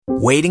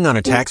Waiting on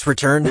a tax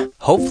return?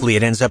 Hopefully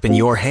it ends up in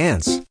your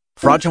hands.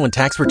 Fraudulent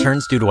tax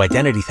returns due to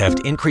identity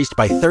theft increased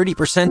by 30%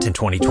 in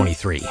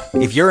 2023.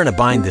 If you're in a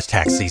bind this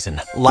tax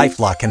season,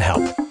 LifeLock can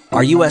help.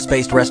 Our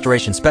U.S.-based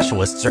restoration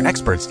specialists are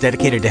experts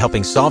dedicated to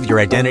helping solve your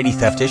identity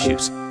theft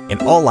issues.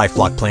 And all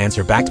LifeLock plans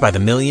are backed by the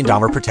 $1 Million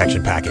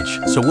Protection Package.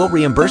 So we'll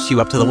reimburse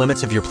you up to the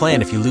limits of your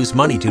plan if you lose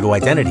money due to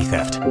identity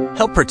theft.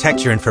 Help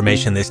protect your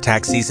information this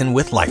tax season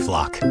with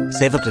LifeLock.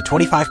 Save up to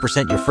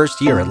 25% your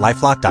first year at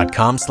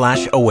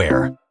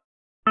LifeLock.com/aware.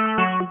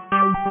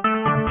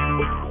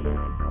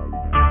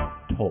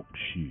 Talk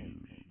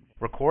shoes.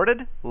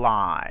 Recorded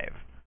live.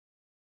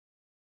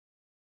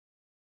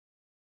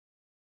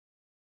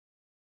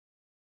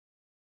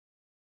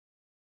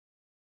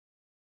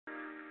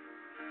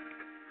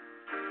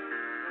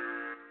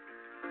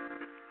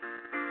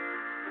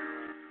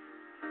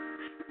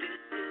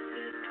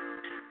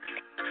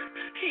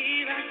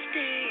 Here I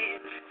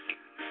stand.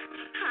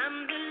 I'm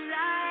the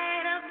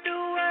light of the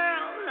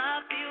world.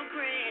 I feel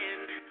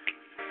grand.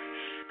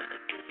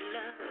 This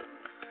love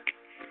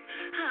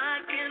I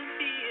can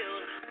feel,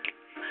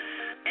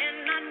 and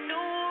I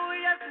know,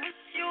 yes, for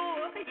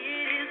sure it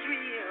is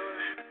real.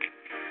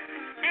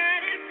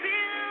 And it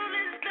feels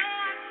as though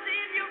I've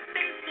seen your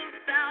face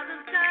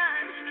 1,000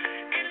 times,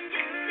 and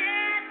you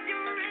said you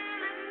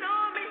really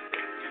know me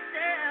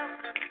yourself.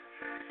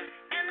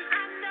 And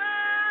I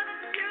know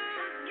that you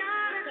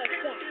got a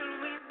picture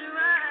with your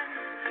eyes,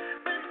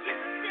 but you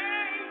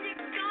say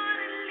you're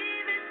gonna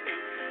leave it to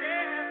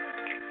yourself.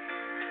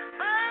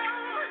 Oh,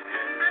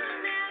 I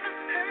never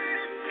heard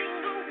a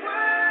single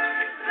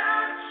word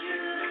about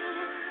you.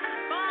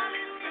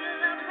 Falling in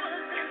love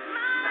wasn't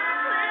my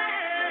plan.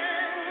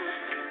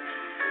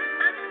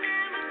 I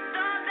never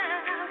thought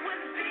that I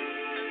would be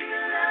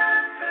a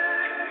lover.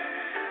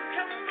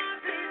 Come on,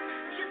 please,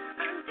 just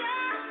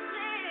understand.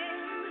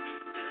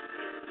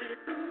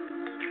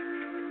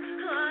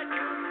 Like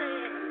I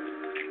said,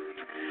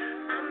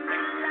 I'm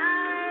the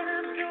light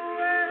of the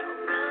world.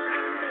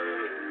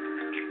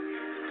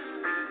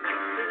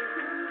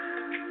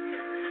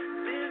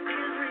 This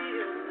is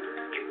real.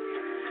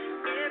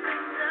 Every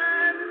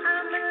time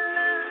I'm in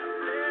love,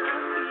 then I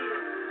feel.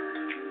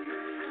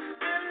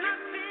 And I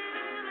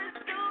feel as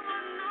though I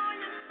know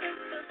you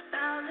since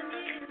 1,000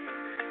 years.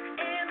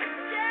 And you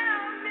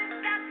tell me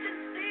that you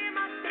see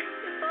my face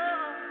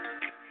before.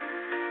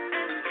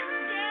 And you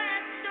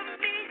said to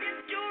me that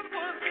you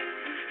want me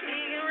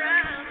hang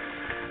around.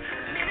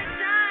 Many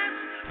times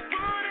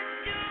wanna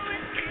do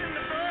it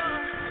before.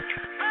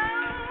 Oh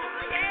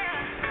yeah,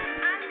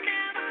 I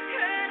never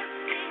heard a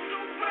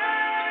single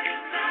word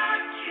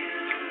about you.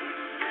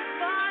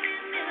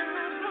 Falling in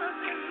love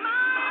wasn't my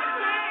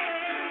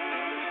plan.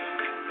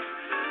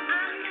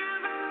 I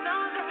never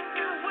thought that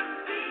I would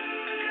be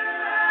a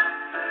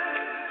lover.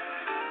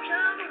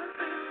 Come on,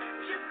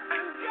 just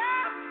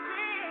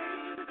understand.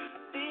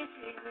 This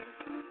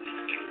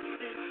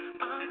is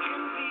all I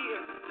can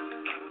feel.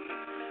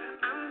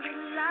 I'm the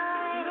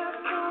light of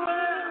the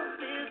world.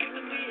 This is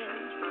real.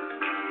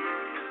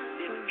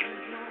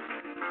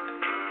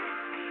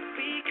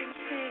 We can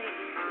sing,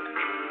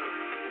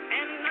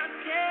 and I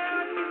tell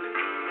you,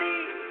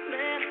 see,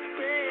 let's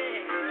pray.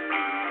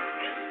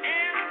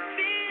 And I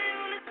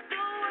feel as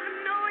though I've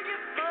known you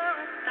for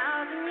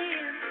 1,000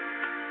 years.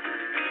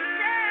 You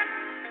said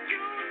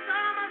you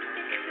saw my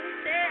face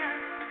there,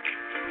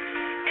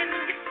 and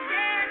you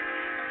said,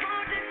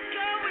 won't you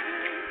go with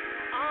me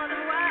all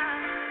the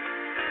while?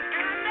 And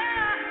I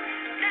know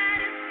that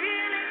it's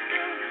really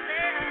still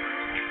there.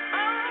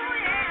 Oh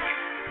yeah,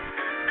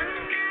 I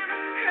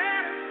never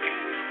heard a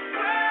single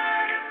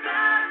word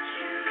about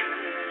you.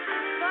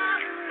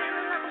 Falling in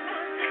love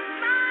wasn't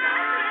my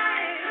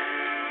plan.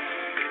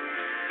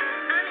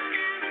 I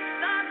never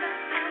thought that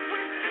I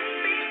would be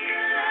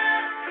a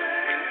lover.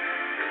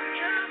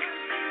 Come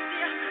on, baby,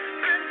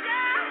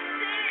 understand.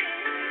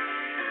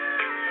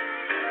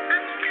 I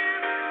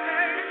never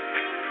heard a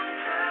single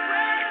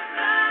word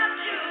about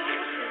you.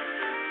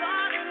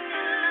 Falling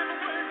in love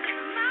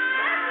wasn't my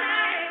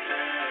plan.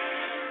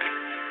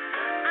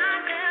 I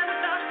never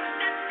thought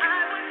that I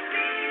would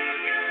be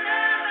a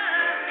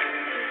lover.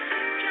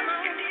 Come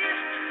on, dear,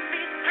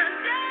 please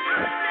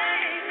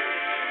understand.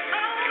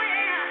 Oh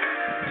yeah,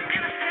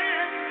 and I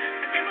said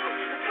I never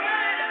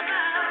worried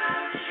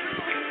about you.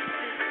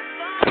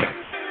 Falling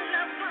in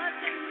love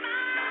wasn't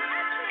my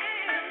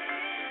plan.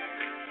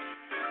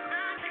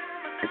 I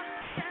never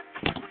thought that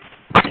I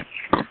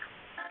would.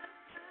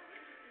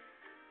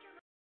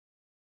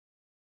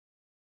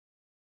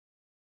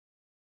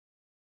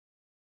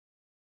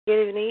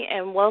 Good evening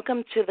and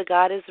welcome to the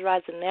God is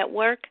Rising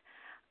Network.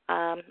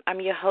 I'm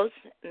your host,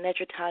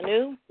 Nedra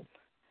Tanu.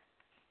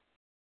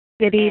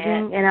 Good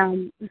evening,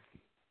 and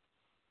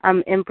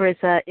I'm Empress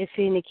Ife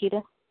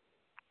Nikita.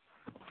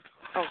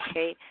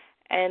 Okay,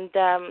 and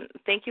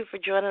thank you for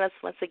joining us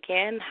once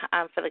again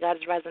for the God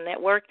is Rising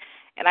Network.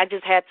 And I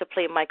just had to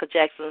play Michael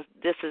Jackson's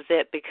 "This Is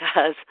It"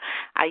 because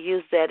I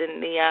used that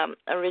in the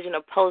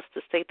original post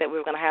to state that we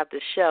were going to have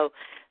this show.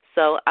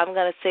 So I'm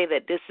going to say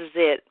that this is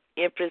it.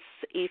 Empress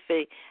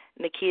Ife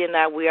Nikita and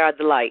I, we are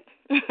the light.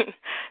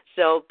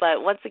 So,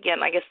 but once again,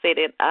 like I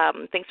stated,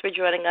 thanks for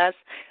joining us.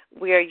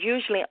 We are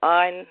usually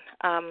on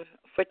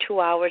for 2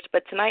 hours,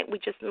 but tonight we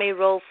just may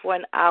roll for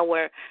an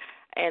hour.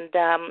 And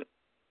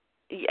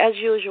as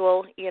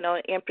usual,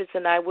 Empress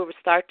and I, we will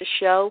start the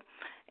show,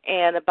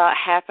 and about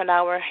half an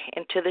hour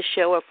into the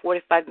show, or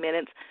 45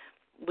 minutes,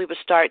 we will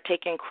start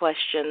taking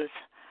questions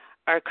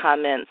or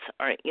comments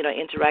or,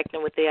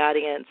 interacting with the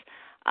audience.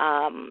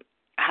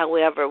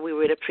 However, we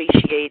would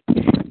appreciate,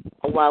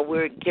 while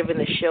we're giving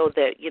the show,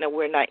 that,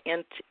 we're not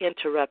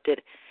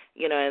interrupted,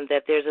 and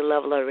that there's a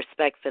level of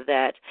respect for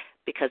that,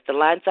 because the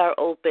lines are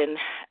open,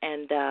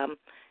 and,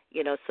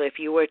 so if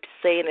you were to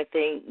say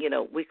anything,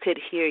 we could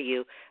hear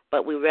you,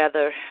 but we'd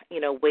rather,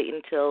 wait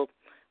until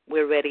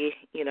we're ready,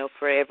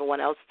 for everyone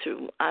else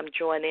to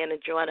join in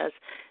and join us.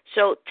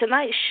 So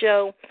tonight's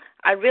show,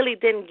 I really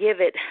didn't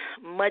give it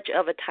much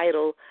of a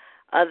title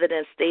other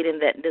than stating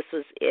that this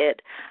was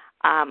it.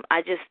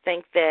 I just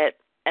think that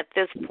at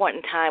this point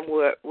in time,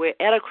 we're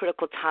at a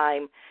critical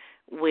time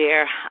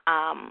where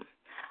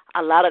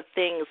a lot of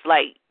things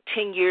like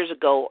 10 years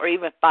ago, or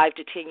even 5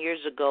 to 10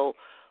 years ago,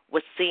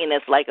 was seen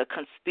as like a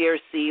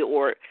conspiracy,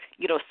 or,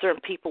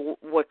 certain people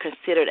were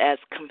considered as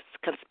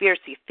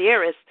conspiracy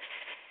theorists,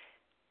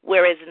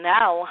 whereas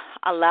now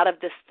a lot of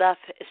this stuff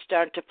is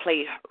starting to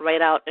play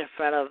right out in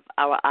front of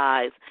our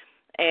eyes.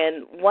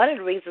 And one of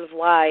the reasons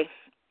why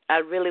I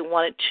really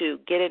wanted to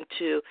get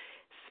into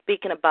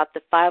speaking about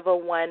the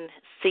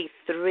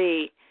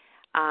 501c3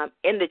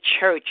 in the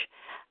church,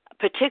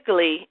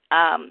 particularly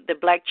the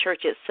black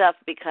church itself,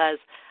 because,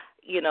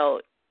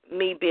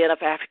 me being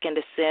of African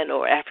descent,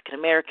 or African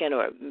American,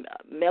 or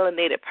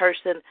melanated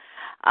person,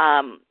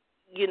 and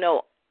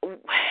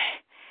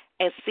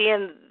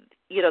seeing,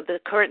 the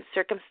current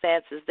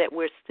circumstances that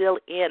we're still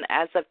in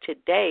as of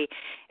today,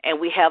 and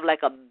we have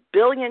like 1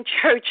 billion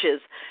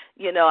churches,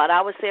 and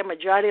I would say a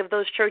majority of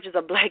those churches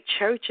are black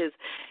churches.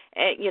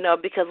 And,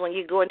 because when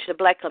you go into the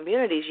black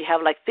communities, you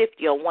have like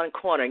 50 on one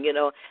corner,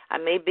 I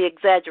may be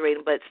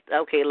exaggerating, but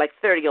okay, like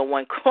 30 on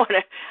one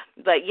corner.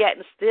 But yet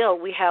and still,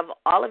 we have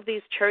all of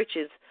these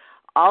churches,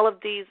 all of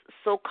these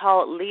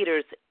so-called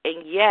leaders,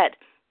 and yet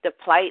the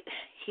plight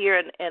here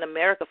in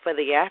America for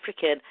the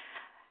African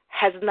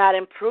has not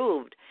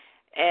improved.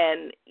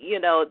 And,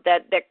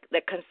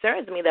 that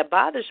concerns me, that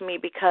bothers me,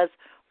 because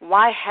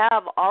why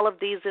have all of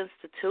these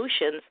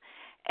institutions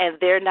and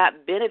they're not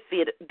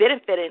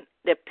benefiting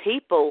the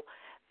people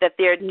that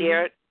they're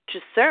there to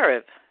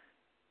serve?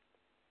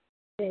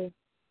 Okay.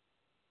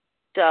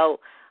 So,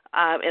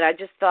 and I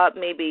just thought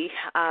maybe,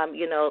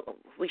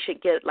 we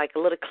should get like a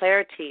little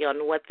clarity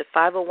on what the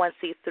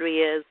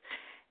 501c3 is,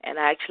 and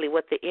actually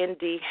what the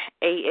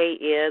NDAA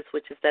is,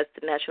 that's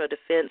the National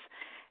Defense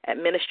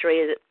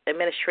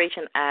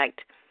Administration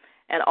Act,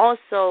 and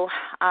also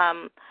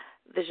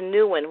this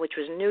new one, which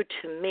was new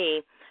to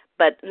me,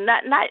 but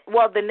not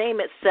the name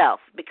itself,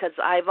 because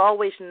I've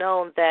always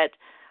known that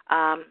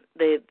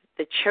the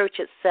church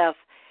itself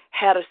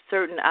had a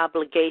certain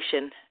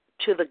obligation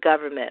to the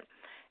government,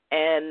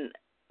 and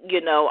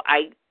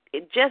I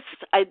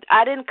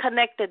didn't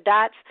connect the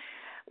dots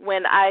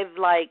when I've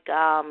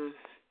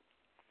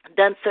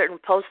done certain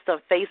posts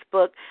on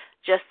Facebook,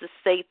 just to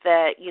state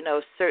that,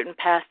 certain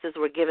pastors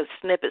were given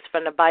snippets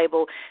from the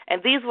Bible.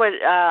 And these were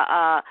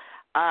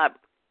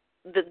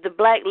the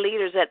black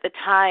leaders at the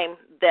time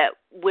that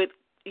would,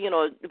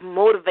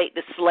 motivate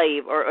the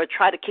slave, or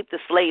try to keep the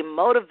slave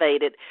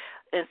motivated.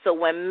 And so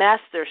when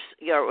masters,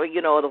 or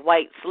the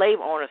white slave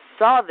owner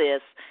saw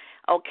this,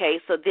 okay,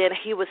 so then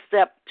he would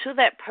step to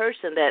that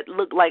person that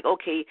looked like,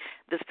 okay,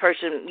 this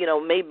person,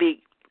 may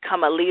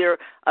become a leader,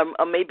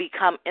 or may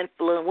become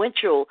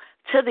influential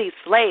to these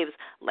slaves.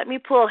 Let me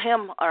pull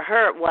him or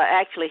her, well,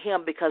 actually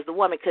him, because the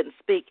woman couldn't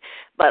speak,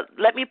 but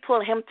let me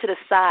pull him to the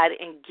side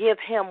and give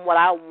him what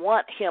I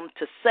want him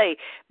to say,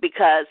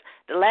 because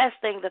the last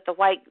thing that the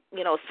white,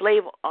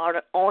 slave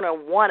owner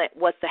wanted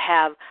was to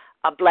have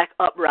a black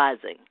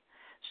uprising.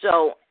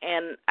 So,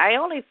 and I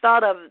only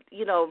thought of,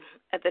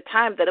 at the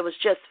time that it was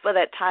just for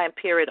that time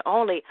period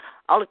only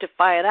to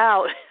find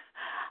out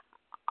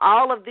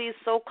all of these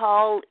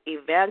so-called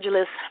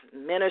evangelists,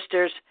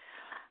 ministers,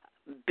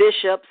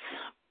 bishops,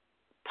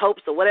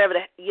 popes, or whatever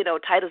the,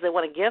 titles they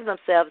want to give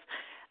themselves,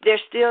 they're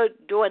still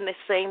doing the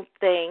same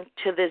thing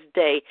to this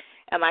day.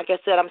 And like I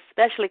said, I'm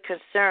especially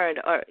concerned,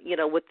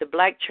 with the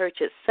black church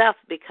itself,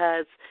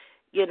 because,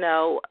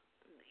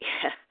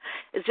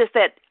 it's just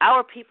that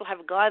our people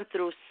have gone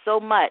through so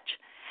much,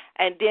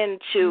 and then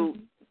to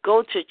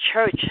go to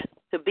church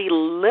to be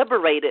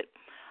liberated,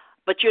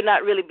 but you're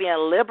not really being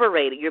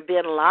liberated. You're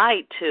being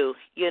lied to,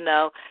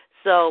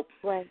 So,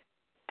 right.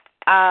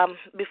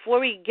 Before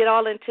we get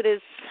all into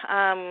this,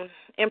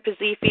 Empress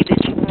Efi, did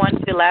you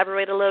want to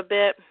elaborate a little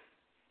bit?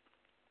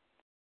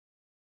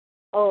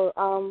 Oh,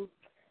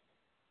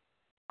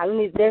 I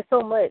mean, there's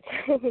so much.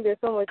 There's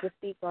so much to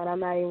speak on.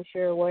 I'm not even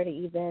sure where to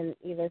even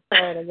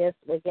start. I guess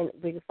we can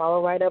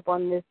follow right up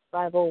on this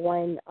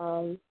 501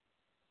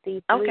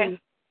 C3. Okay.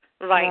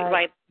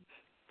 Right.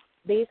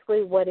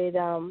 Basically, what it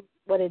does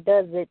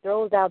is it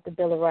throws out the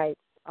Bill of Rights,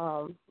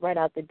 right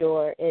out the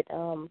door.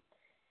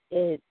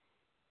 It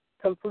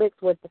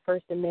conflicts with the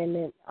First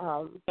Amendment,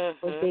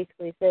 which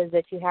basically says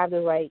that you have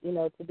the right,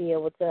 to be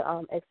able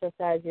to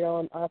exercise your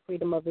own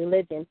freedom of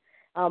religion.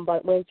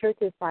 But when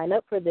churches sign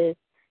up for this,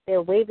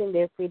 they're waiving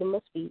their freedom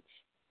of speech.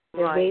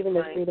 They're waiving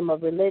their freedom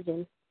of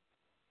religion.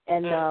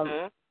 And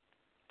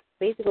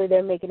basically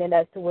they're making it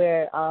as to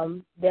where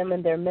them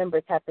and their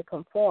members have to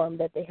conform,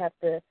 that they have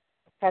to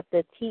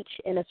teach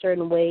in a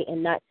certain way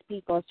and not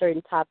speak on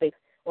certain topics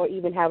or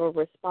even have a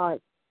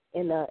response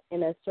in a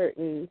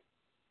certain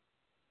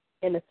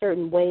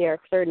way or a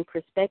certain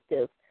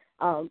perspective,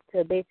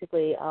 to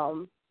basically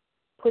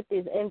put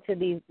this into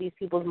these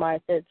people's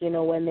mindsets,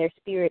 when their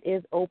spirit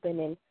is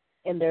open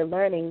and they're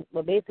learning,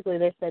 but basically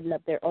they're setting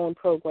up their own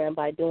program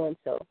by doing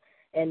so.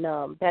 And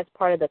that's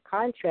part of the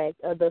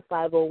contract of the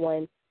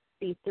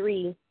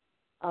 501c3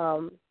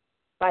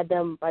 by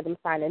them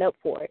signing up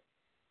for it.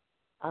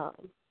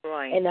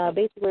 And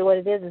basically what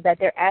it is that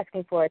they're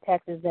asking for a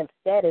tax-exempt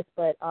status,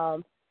 but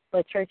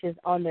churches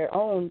on their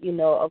own,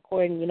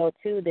 according,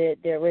 to the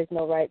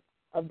original rights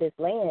of this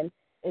land,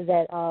 is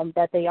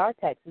that they are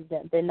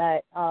tax-exempt. They're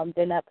not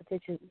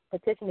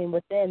petitioning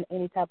within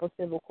any type of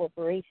civil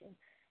corporation.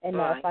 And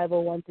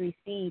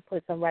 501c3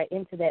 puts them right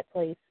into that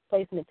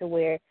placement to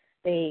where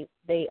they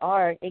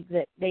are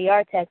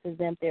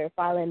tax-exempt. They're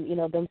filing,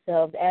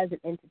 themselves as an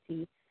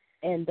entity.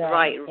 And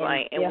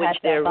in which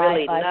they're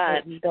really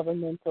not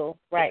governmental.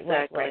 Right.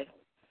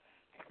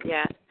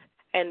 Yeah,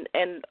 and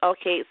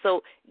okay,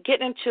 so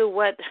getting into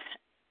what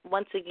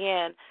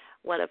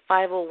a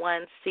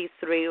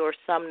 501c3, or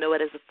some know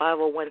it as a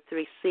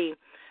 501c3,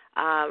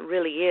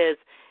 really is.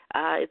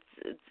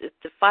 It's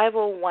the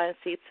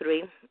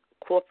 501c3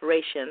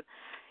 corporation.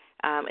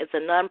 It's a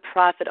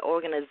nonprofit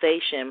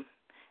organization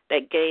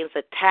that gains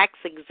a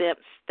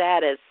tax-exempt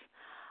status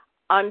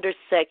under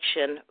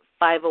Section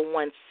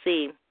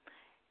 501c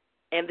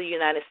in the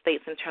United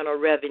States Internal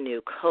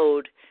Revenue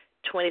Code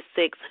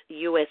 26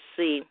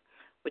 U.S.C.,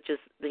 which is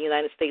the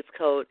United States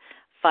Code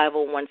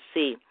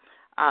 501c.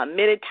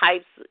 Many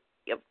types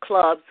of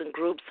clubs and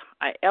groups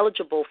are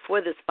eligible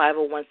for this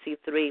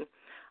 501c3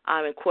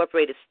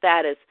 incorporated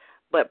status,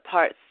 but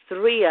Part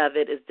 3 of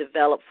it is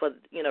developed for,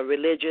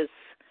 religious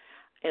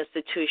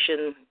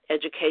institutions,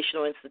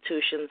 educational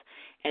institutions,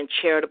 and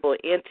charitable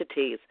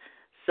entities.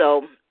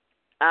 So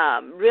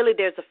really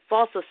there's a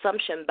false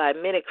assumption by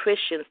many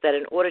Christians that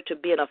in order to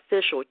be an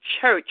official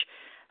church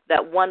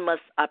that one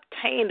must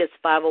obtain this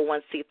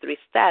 501c3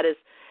 status,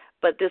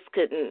 but this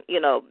couldn't,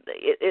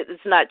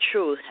 it's not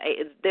true.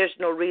 There's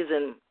no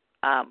reason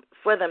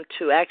for them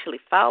to actually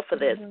file for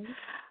this.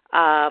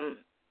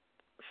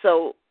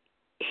 So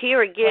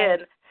here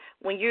again,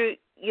 when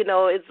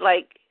it's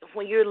like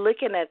when you're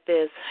looking at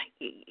this,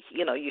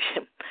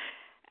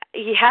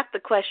 you have to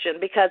question,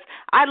 because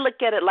I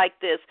look at it like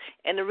this,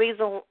 and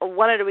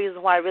one of the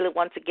reasons why I really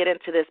wanted to get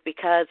into this,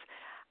 because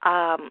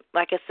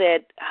like I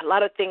said, a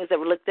lot of things that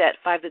were looked at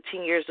 5 to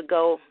 10 years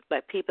ago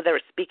by people that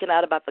were speaking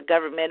out about the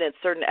government and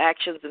certain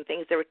actions and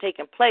things that were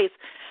taking place,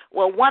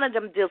 well, one of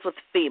them deals with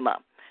FEMA.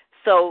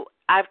 So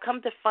I've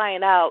come to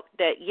find out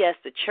that, yes,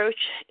 the church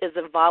is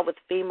involved with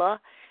FEMA,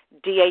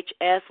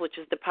 DHS, which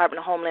is Department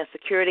of Homeland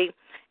Security,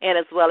 and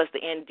as well as the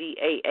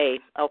NDAA,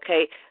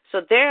 okay?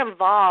 So they're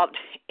involved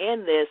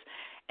in this,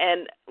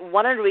 and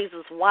one of the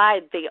reasons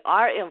why they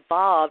are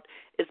involved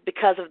is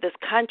because of this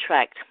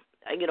contract,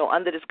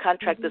 under this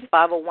contract, this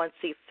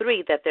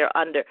 501c3 that they're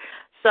under.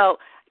 So,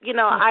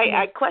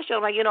 I question,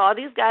 are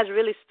these guys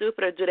really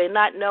stupid, or do they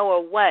not know,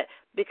 or what?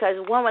 Because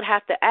one would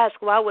have to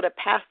ask, why would a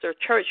pastor or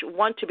church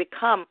want to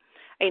become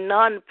a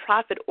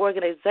non-profit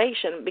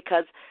organization?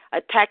 Because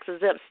a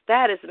tax-exempt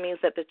status means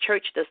that the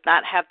church does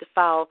not have to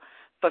file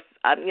for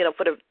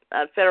the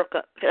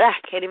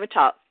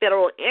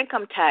federal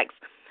income tax,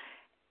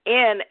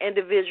 and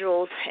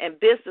individuals and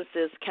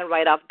businesses can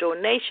write off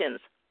donations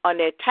on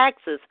their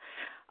taxes.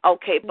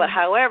 Okay, but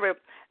however,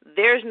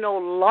 there's no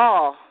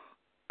law.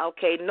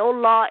 Okay, no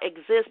law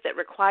exists that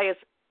requires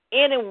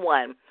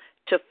anyone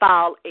to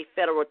file a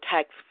federal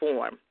tax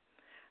form.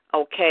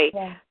 Okay,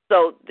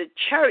 so the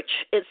church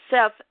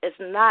itself is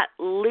not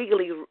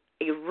legally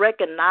a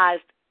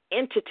recognized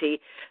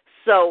entity,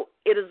 so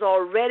it is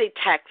already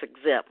tax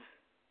exempt.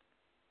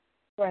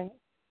 Right.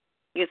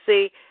 You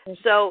see,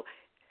 so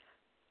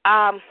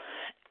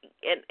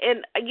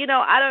and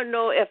I don't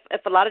know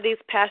if a lot of these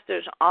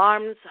pastors'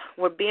 arms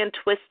were being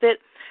twisted,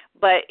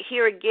 but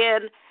here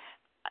again,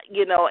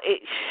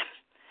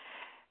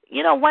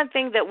 one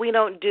thing that we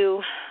don't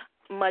do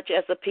much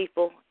as a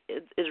people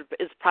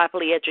is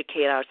properly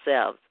educate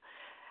ourselves.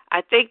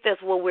 I think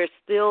that's what we're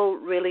still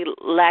really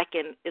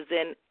lacking, is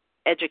in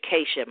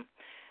education,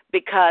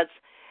 because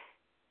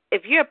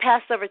if you're a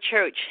pastor of a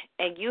church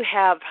and you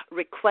have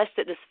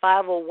requested this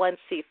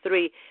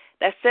 501c3,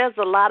 that says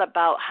a lot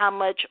about how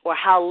much or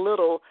how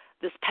little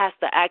this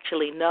pastor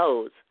actually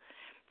knows.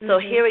 So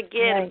here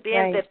again,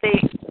 that they,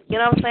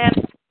 what I'm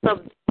saying?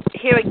 So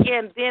here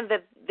again, being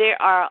that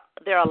there are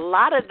a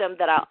lot of them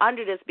that are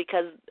under this,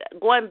 because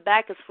going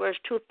back as far as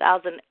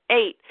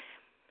 2008,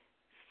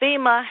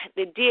 FEMA,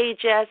 the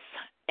DHS,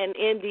 and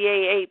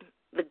NDAA,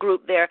 the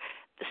group there,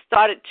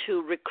 started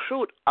to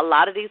recruit a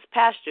lot of these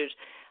pastors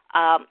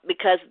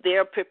because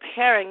they're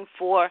preparing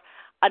for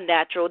a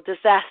natural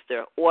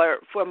disaster or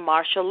for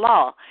martial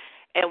law.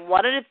 And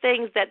one of the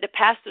things that the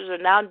pastors are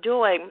now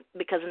doing,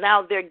 because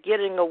now they're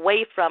getting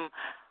away from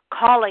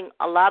calling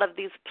a lot of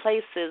these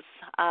places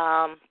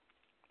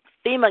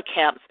FEMA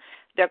camps,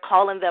 they're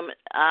calling them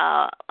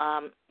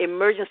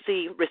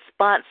emergency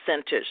response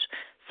centers.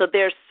 So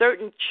there are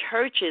certain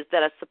churches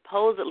that are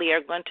supposedly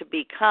are going to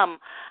become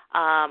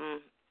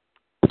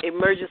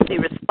emergency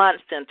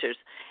response centers,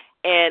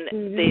 and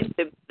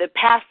the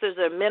pastors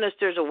or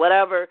ministers or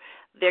whatever,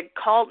 they're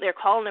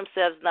calling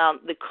themselves now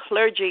the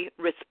Clergy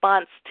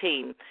Response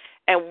Team.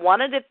 And one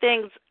of the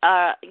things,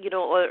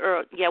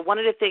 one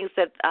of the things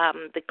that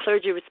the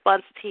Clergy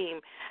Response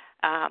Team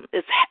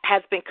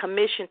has been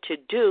commissioned to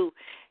do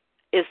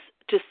is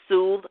to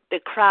soothe the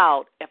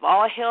crowd. If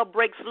all hell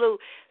breaks loose,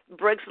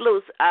 they're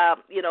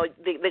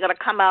going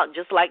to come out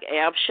just like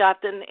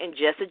Sharpton and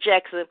Jesse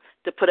Jackson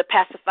to put a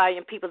pacifier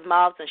in people's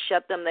mouths and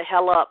shut them the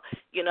hell up,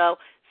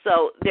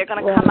 So they're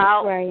going to come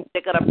out,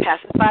 They're going to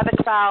pacify the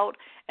crowd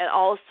and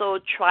also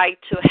try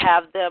to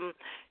have them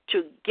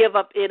to give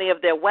up any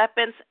of their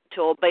weapons,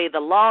 to obey the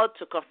law,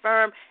 to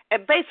confirm,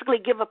 and basically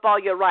give up all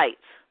your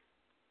rights.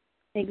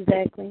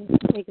 Exactly.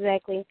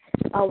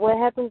 What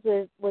happens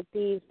with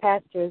these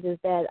pastors is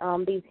that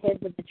these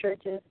heads of the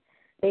churches,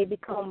 they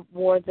become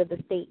wards of the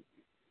state,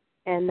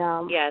 and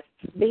yes,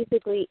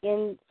 basically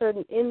in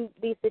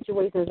these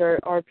situations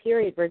are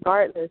period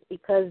regardless,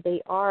 because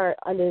they are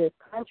under this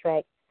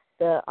contract.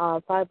 The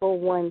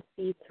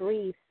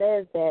 501c3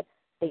 says that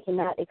they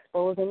cannot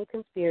expose any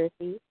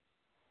conspiracies,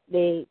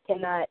 they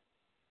cannot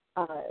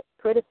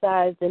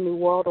criticize the New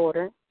World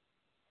Order,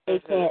 they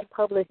can't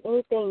publish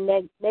anything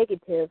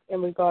negative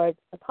in regards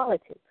to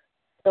politics.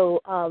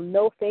 So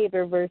no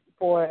favor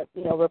for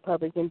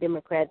Republican,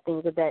 Democrat,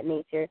 things of that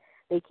nature.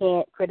 They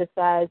can't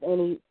criticize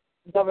any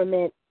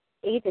government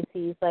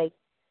agencies like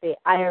the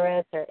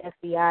IRS or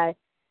FBI.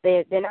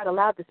 They're not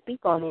allowed to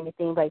speak on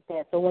anything like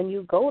that. So when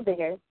you go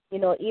there,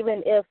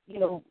 even if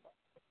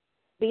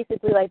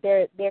basically like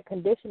they're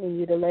conditioning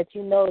you to let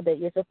you know that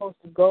you're supposed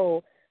to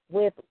go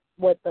with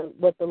what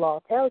the law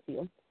tells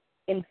you.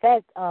 In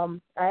fact, I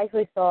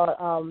actually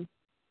saw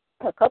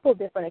a couple of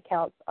different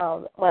accounts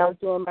when I was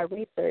doing my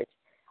research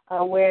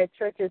where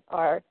churches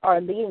are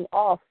leading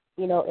off,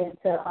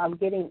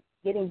 into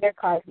getting their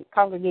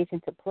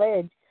congregation to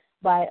pledge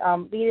by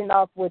leading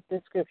off with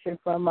the scripture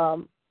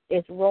from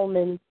it's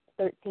Romans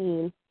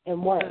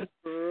 13:1.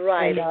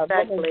 Right, and,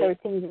 exactly. Romans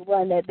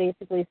 13:1 that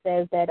basically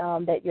says that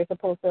that you're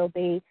supposed to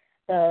obey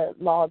the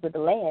laws of the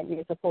land.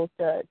 You're supposed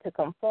to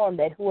conform,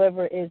 that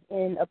whoever is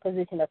in a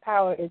position of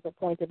power is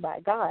appointed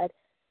by God.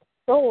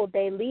 So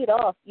they lead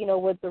off,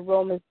 with the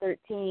Romans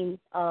 13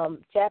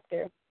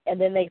 chapter, and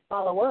then they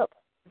follow up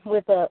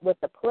with a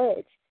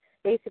pledge,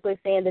 basically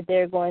saying that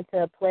they're going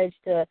to pledge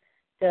to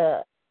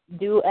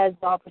do as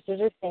the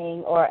officers are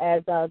saying, or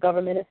as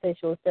government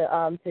officials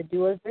to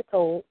do as they're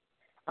told,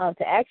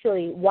 to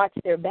actually watch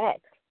their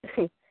backs.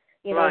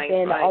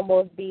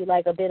 Almost be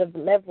like a bit of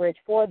leverage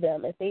for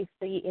them. If they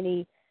see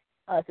any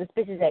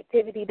suspicious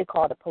activity, to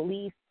call the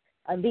police.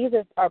 These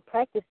are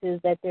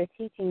practices that they're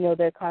teaching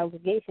their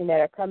congregation,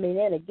 that are coming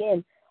in,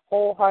 again,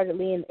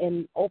 wholeheartedly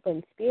and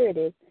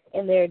open-spirited,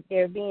 and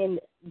they're being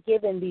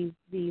given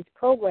these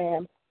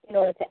programs in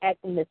order to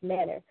act in this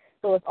manner.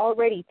 So it's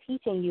already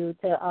teaching you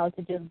to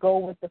just go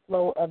with the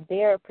flow of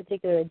their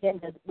particular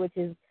agenda, which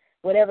is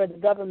whatever the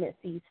government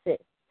sees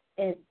fit.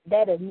 And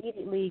that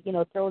immediately,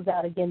 throws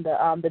out again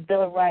the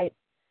Bill of Rights.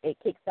 It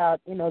kicks out,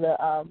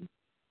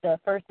 the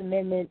First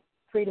Amendment,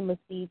 freedom of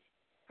speech,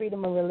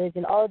 freedom of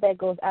religion. All of that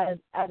goes out of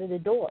the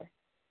door.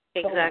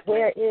 Exactly. So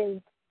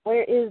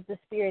where is the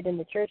spirit in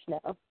the church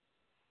now?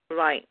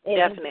 Right.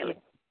 Definitely.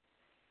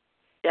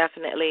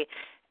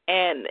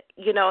 And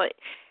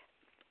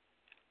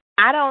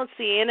I don't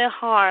see any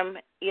harm,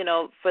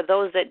 for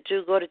those that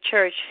do go to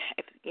church,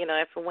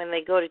 if when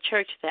they go to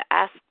church, to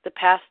ask the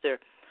pastor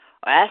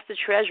or ask the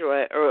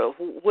treasurer or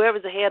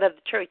whoever's the head of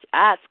the church,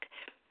 ask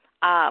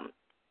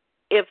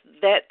if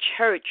that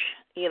church,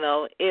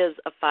 is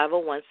a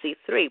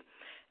 501c3.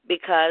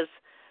 Because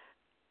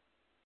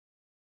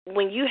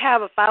when you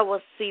have a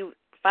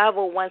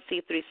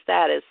 501c3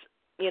 status,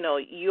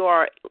 you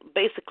are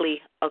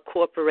basically a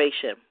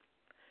corporation.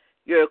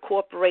 You're a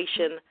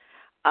corporation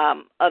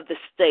of the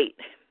state.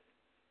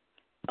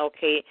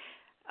 Okay.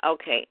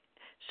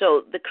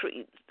 So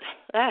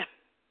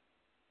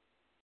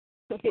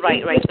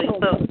right.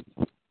 So,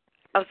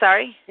 I'm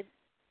sorry.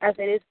 I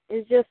said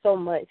it's just so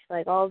much.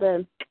 Like all of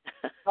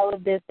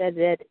this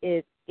that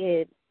it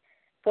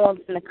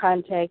forms in the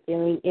contract. I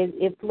mean,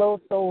 it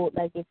flows so,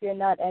 like, if you're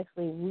not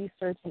actually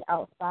researching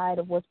outside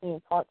of what's being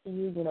taught to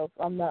you,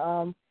 from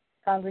the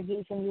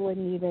congregation, you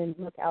wouldn't even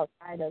look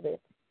outside of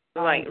it.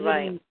 Right.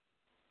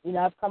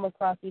 I've come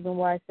across even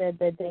where I said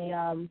that they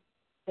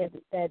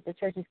that the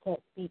churches can't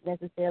speak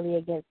necessarily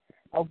against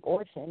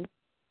abortion.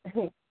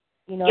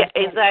 You know, Yeah,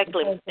 so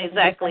exactly, there's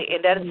exactly.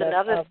 And that is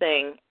another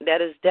thing. That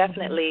is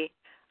definitely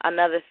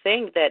another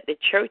thing that the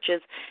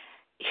churches,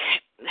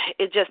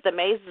 it just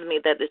amazes me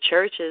that the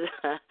churches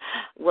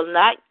will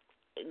not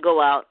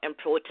go out and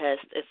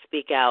protest and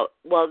speak out.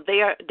 Well,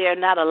 they're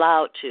not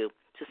allowed to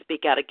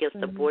speak out against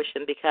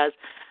abortion because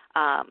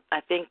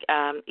I think,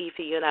 Aoife,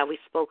 you and I, we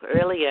spoke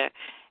earlier,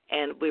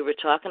 and we were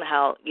talking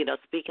how,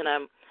 speaking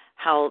of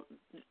how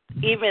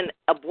even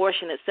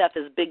abortion itself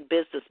is big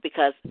business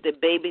because the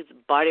baby's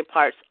body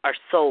parts are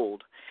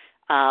sold.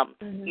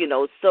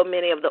 So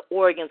many of the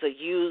organs are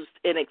used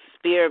in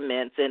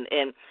experiments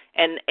and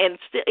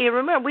still, you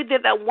remember we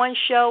did that one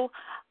show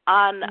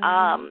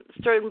on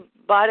certain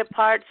body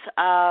parts.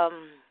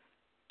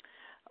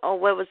 What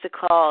was it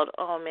called?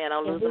 Oh man,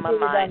 I'm losing my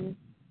mind.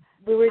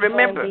 We were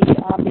Remember doing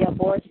the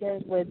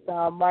abortions with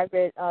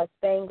Margaret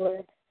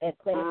Spangler at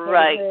Planned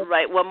Parenthood.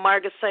 Right. Well,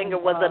 Margaret Sanger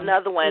was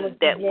another one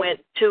that went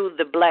to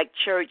the black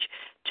church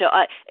to.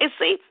 And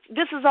see,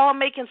 this is all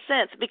making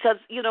sense because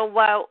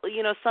while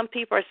some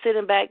people are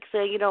sitting back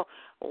saying,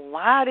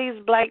 why are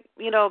these black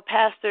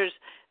pastors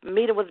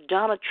meeting with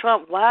Donald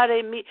Trump? Why are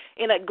they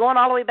going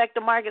all the way back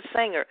to Margaret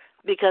Sanger?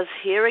 Because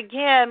here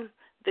again,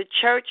 the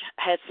church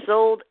has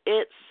sold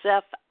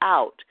itself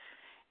out,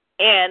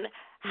 and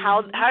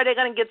how are they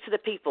going to get to the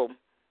people?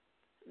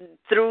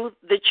 Through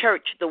the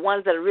church, the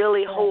ones that are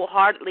really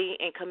wholeheartedly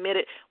and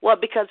committed. Well,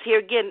 because here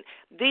again,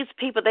 these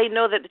people, they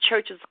know that the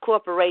church is a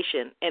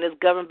corporation and is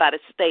governed by the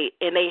state,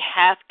 and they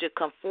have to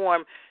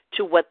conform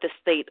to what the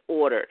state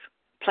ordered,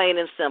 plain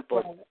and simple.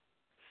 Right.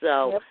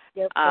 So,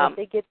 so if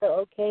they get the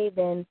okay,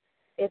 then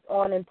it's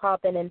on and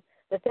popping. And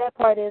the sad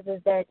part is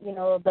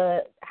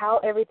that how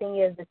everything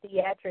is, the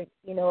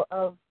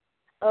theatrics,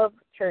 of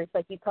church.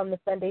 Like you come to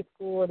Sunday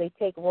school, they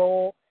take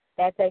roll.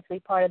 That's actually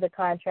part of the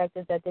contract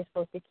is that they're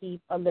supposed to keep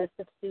a list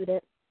of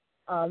students.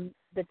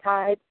 The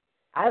tithes,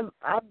 I've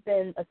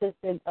been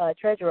assistant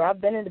treasurer.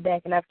 I've been in the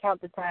bank and I've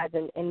counted the tithes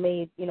and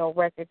made,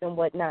 records and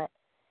whatnot,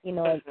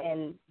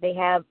 and they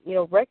have,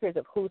 records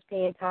of who's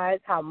paying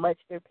tithes, how much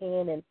they're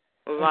paying, and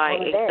right,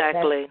 all of that.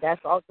 exactly.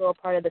 That's also a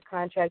part of the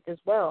contract as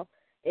well,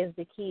 is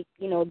to keep,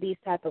 these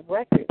type of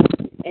records.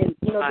 And,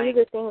 right.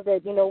 these are things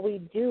that, we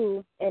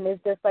do, and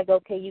it's just like,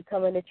 okay, you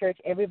come into church,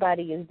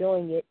 everybody is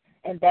doing it.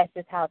 And that's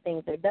just how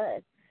things are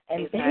done.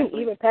 And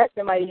exactly. even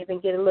pastor might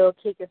even get a little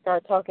kick and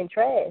start talking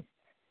trash,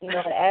 and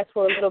ask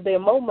for a little bit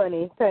more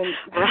money. Right,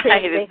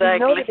 they exactly.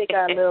 know that they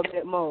got a little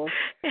bit more,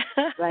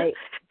 like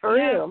for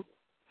real.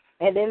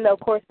 And then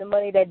of course the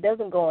money that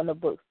doesn't go on the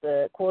books,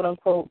 the quote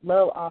unquote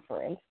love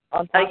offerings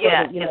on top of it,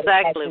 exactly. the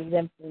tax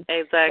exemption.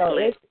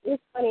 Exactly. So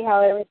it's funny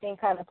how everything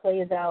kind of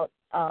plays out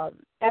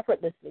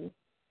effortlessly.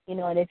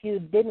 And if you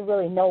didn't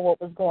really know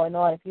what was going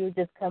on, if you were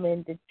just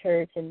coming to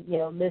church and,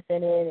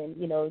 listening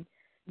and,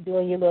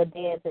 doing your little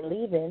dance and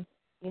leaving,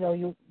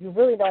 you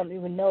really don't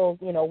even know,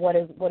 what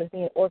is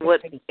being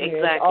orchestrated here.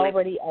 Exactly. It's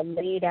already a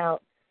laid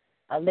out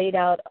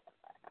agenda,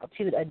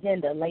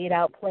 laid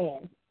out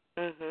plan.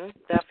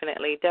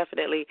 Definitely.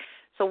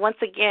 So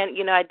once again,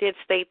 I did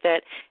state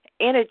that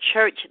in a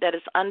church that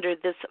is under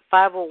this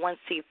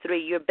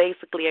 501c3, you're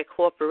basically a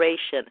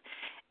corporation,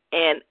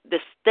 and the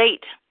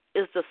state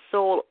is the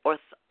sole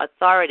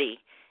authority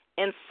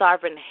and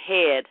sovereign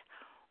head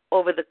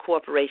over the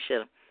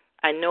corporation.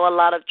 I know a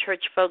lot of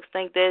church folks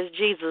think that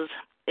Jesus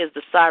is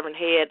the sovereign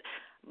head,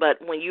 but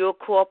when you're a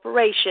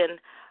corporation,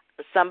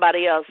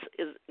 somebody else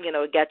is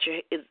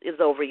is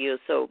over you.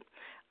 So,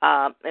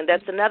 and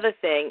that's another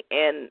thing.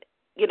 And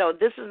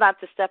this is not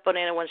to step on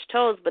anyone's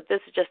toes, but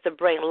this is just to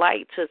bring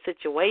light to a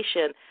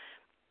situation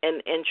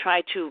and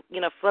try to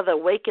further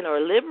awaken or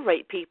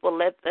liberate people.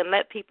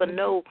 Let people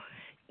know.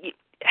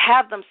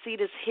 Have them see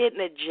this hidden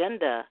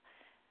agenda.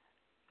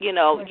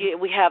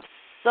 We have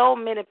so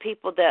many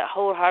people that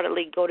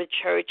wholeheartedly go to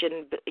church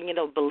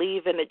and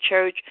believe in the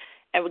church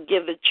and would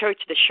give the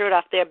church the shirt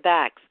off their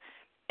backs,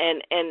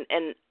 and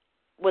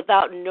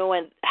without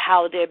knowing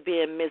how they're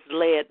being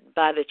misled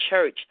by the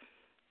church.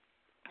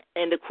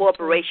 And the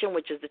corporation,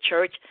 which is the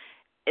church,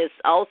 is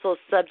also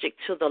subject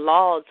to the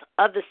laws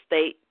of the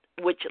state,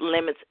 which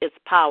limits its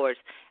powers.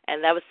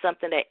 And that was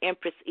something that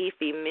Empress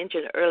Aoife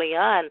mentioned early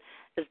on,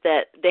 is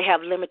that they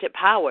have limited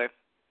power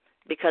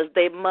because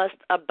they must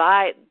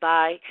abide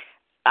by,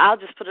 I'll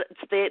just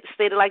state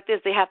it like this,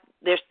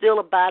 they're still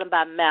abiding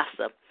by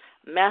Massa.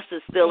 Massa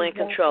is still in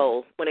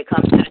control when it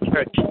comes to the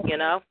church,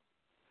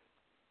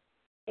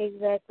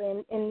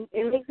 Exactly. And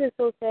it makes it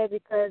so sad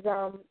because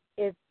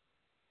if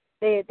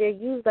they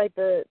use like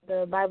the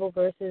Bible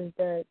verses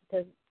to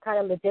kind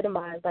of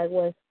legitimize like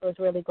what's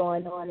really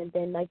going on, and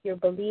then like you're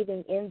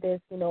believing in this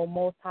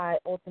most high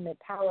ultimate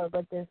power,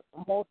 but this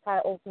most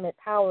high ultimate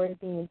power is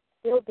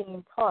still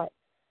being taught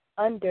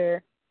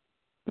under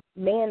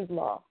man's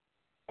law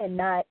and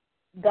not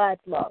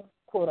God's law,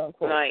 quote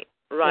unquote. Right.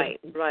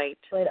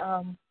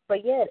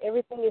 But yet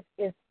everything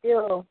is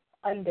still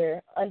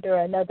under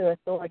another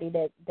authority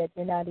that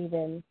you're not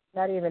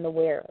even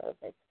aware of.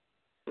 It's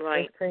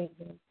crazy.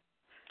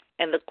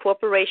 And the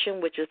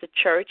corporation, which is the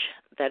church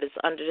that is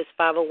under this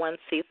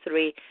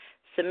 501c3,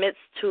 submits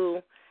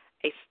to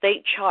a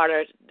state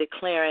charter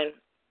declaring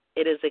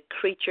it is a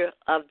creature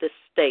of the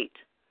state.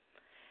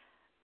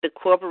 The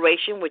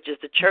corporation, which is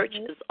the church,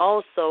 is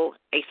also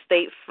a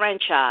state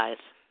franchise,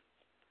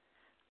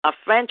 a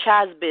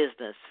franchise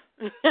business.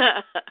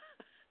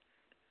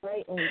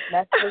 Right, and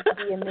that's supposed to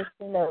be a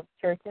mission of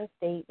church and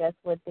state. That's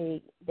what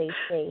they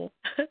say.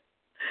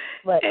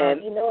 But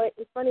you know,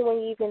 it's funny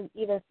when you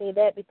even say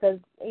that, because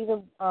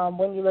even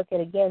when you look at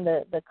again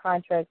the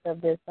contracts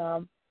of this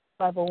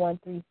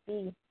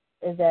 501(c),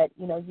 is that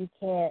you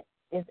can't.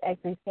 It's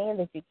actually saying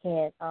that you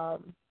can't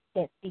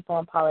speak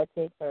on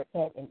politics or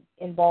can't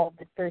involve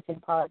the church in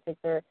politics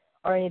or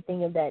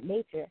anything of that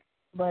nature.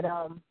 But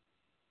yeah,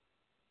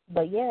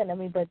 I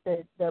mean, but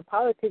the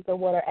politics are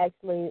what are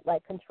actually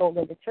like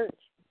controlling the church.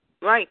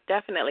 Right,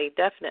 definitely.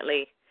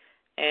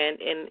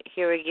 And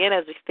here again,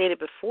 as we stated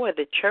before,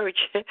 the church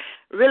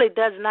really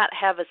does not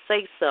have a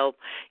say-so.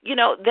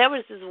 There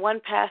was this one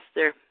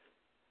pastor,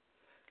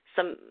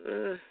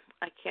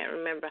 I can't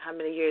remember how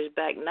many years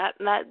back,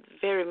 not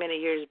very many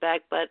years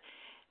back, but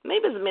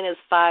maybe as many as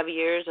 5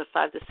 years or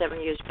 5 to 7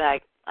 years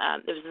back.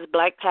 There was this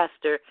black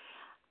pastor.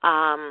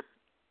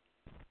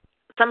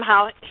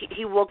 Somehow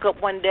he woke up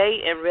one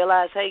day and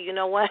realized, hey, you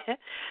know what?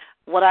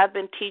 What I've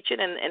been teaching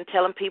and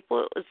telling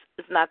people is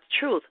not the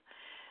truth.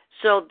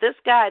 So this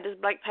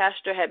black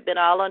pastor had been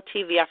all on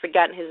TV. I've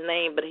forgotten his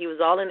name, but he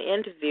was all in the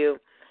interview.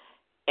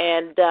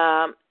 And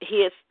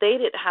he had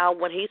stated how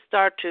when he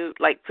started to,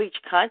 preach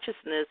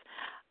consciousness,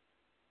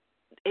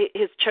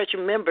 his church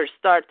members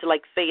started to,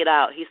 fade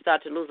out. He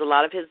started to lose a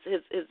lot of his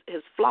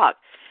flock.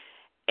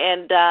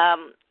 And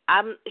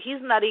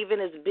he's not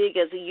even as big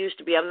as he used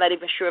to be. I'm not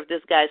even sure if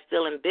this guy is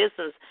still in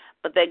business,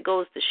 but that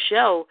goes to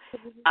show,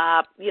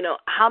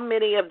 how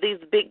many of these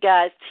big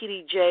guys,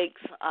 T.D.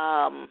 Jakes,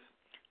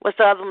 what's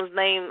the other one's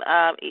name,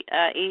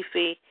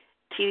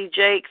 T.D.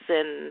 Jakes,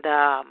 and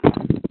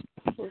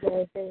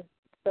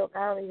so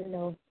I don't even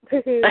know.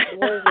 What is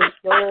it,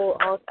 Joel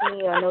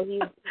Osteen? I know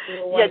he's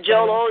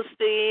Joel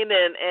Osteen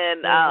and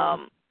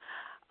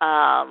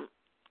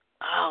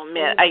oh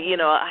man,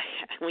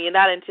 when you're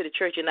not into the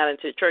church, you're not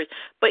into the church.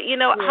 But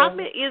how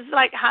many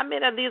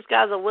of these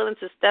guys are willing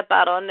to step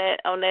out on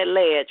that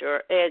ledge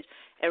or edge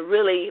and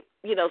really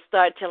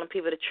start telling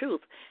people the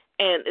truth?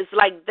 And it's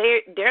like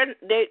they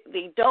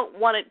don't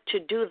want it to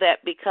do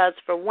that because,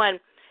 for one,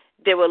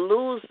 they will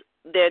lose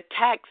their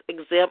tax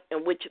exempt,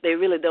 in which they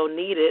really don't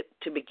need it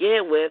to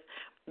begin with.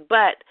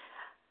 But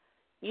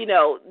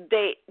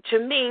to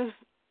me,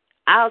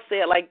 I'll say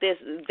it like this: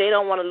 they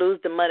don't want to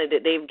lose the money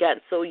that they've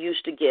gotten so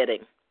used to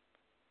getting.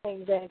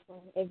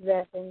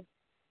 Exactly.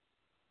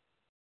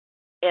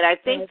 And I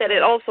think that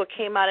it also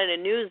came out in the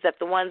news that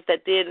the ones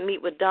that did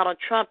meet with Donald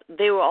Trump,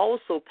 they were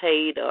also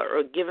paid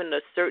or given a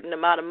certain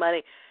amount of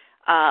money,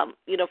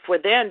 for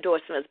their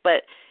endorsements.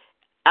 But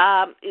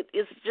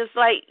it's just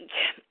like,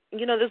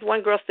 this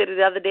one girl said it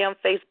the other day on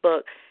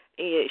Facebook.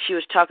 She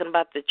was talking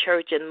about the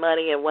church and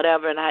money and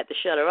whatever, and I had to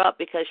shut her up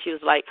because she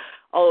was like,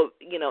 oh,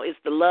 it's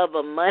the love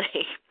of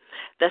money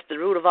that's the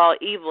root of all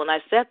evil. And I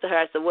said to her,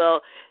 I said,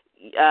 well,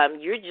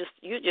 you're just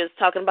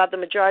talking about the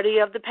majority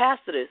of the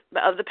pastors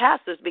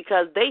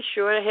because they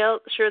sure as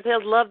hell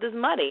love this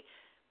money.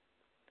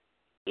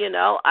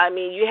 I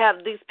mean, you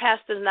have these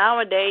pastors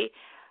nowadays.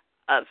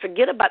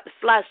 Forget about the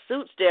fly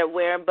suits they're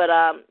wearing, but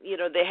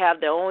they have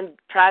their own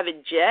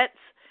private jets,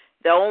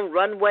 their own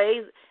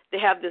runways. They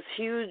have this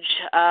huge,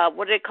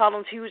 what do they call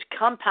them, huge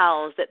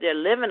compounds that they're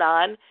living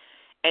on,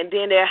 and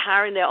then they're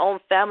hiring their own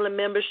family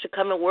members to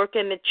come and work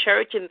in the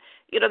church, and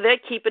they're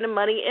keeping the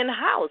money in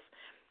house.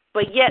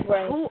 But yet,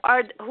 right. who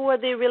are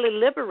they really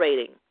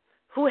liberating?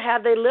 Who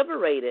have they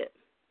liberated?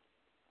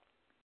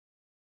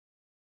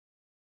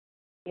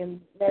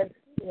 And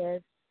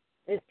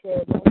it's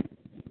terrible.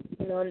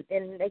 And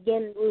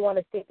again, we want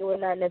to stick to it,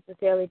 not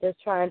necessarily just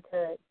trying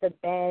to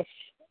bash,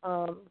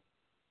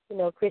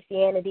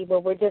 Christianity,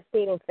 but we're just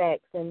stating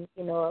facts. And,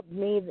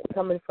 me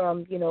coming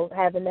from,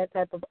 having that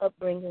type of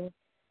upbringing,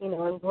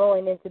 and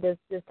growing into this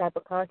type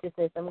of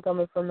consciousness, I'm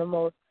coming from the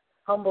most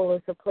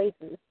humblest of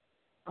places.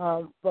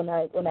 When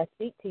I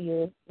speak to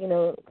you,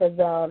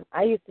 because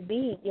I used to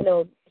be,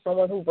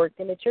 someone who worked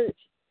in the church,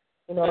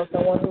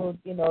 someone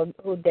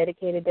who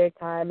dedicated their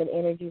time and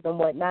energies and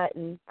whatnot,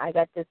 and I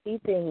got to see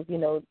things,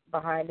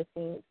 behind the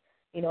scenes,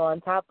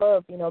 on top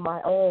of,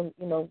 my own,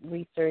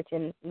 research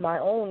and my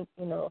own,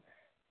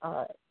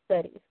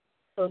 studies.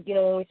 So,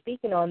 when we're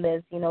speaking on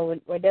this,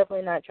 we're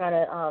definitely not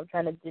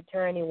trying to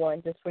deter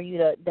anyone, just for you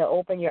to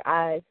open your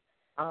eyes.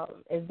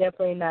 It's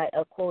definitely not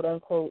a quote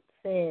unquote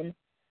sin.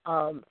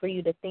 For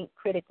you to think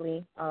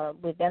critically,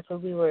 but that's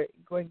what we're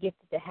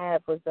gifted to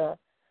have, was a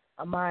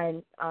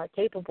mind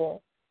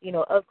capable,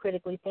 of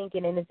critically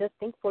thinking, and to just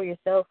think for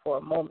yourself for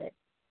a moment.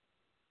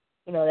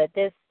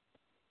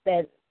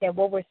 That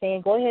what we're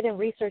saying, go ahead and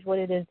research what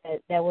it is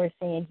that we're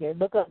saying here.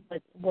 Look up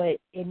what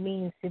it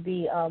means to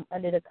be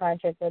under the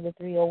contract of the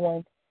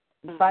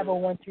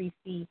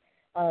 501(c)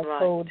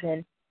 codes,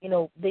 and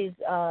these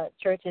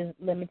churches'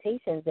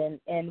 limitations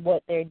and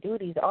what their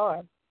duties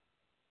are.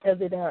 Because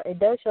it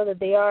does show that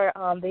they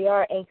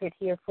are anchored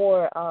here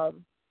for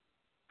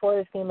for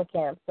the FEMA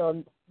camp.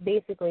 So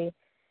basically,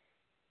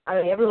 I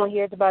mean, everyone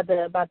hears about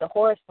the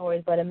horror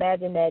stories, but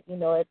imagine that, you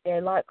know, if they're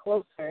a lot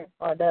closer,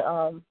 or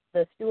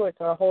the Stewarts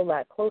are a whole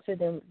lot closer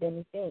than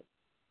you think.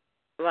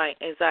 Right,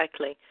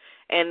 exactly.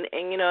 And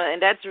you know,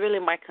 and that's really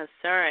my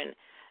concern,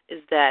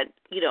 is that,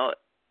 you know,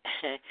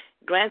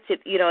 granted,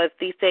 you know, if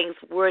these things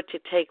were to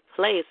take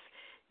place,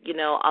 you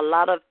know, a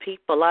lot of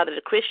people, a lot of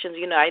the Christians,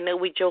 you know, I know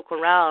we joke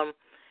around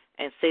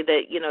and say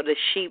that, you know, the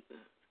sheep,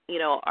 you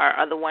know,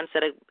 are the ones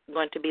that are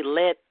going to be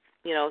led,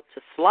 you know,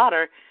 to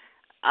slaughter.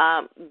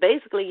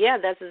 Basically, yeah,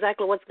 that's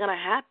exactly what's going to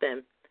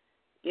happen.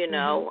 You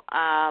know,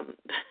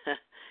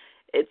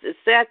 it's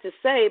sad to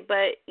say,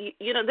 but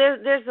you know,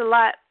 there's a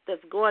lot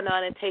that's going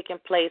on and taking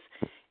place,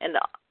 and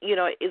you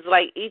know, it's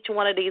like each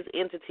one of these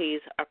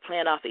entities are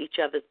playing off each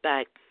other's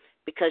back,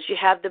 because you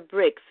have the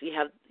BRICS, you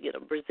have, you know,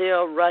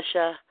 Brazil,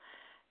 Russia,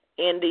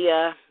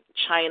 India,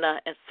 China,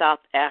 and South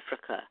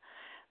Africa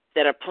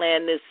that are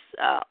playing this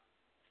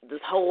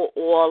whole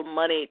oil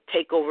money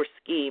takeover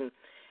scheme.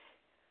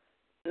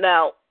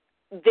 Now,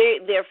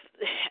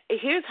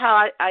 here's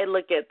how I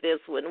look at this.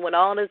 When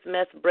all this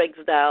mess breaks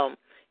down,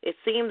 it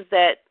seems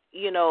that,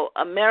 you know,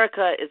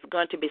 America is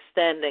going to be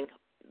standing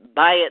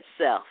by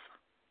itself.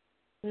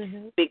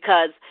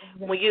 Because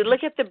when you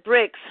look at the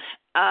BRICS,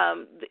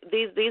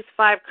 these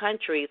 5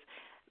 countries,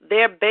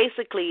 they're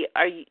basically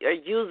are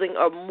using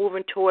or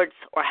moving towards,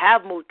 or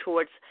have moved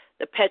towards,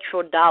 the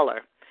petrodollar.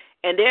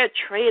 And they're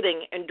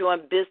trading and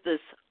doing business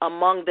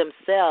among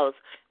themselves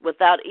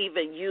without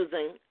even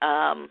using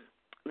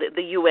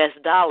the U.S.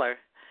 dollar.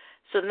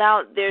 So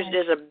now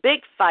there's a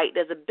big fight.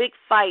 There's a big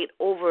fight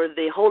over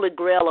the holy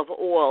grail of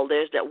oil.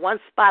 There's that one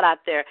spot out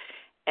there,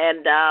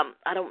 and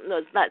I don't know.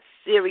 It's not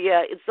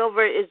Syria. It's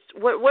over.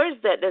 Where is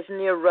that? That's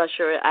near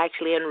Russia.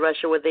 Actually, in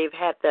Russia, where they've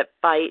had that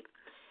fight.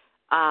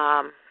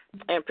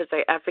 Empress,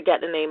 I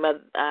forgot the name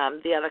of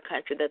the other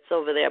country that's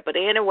over there. But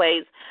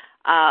anyways,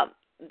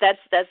 that's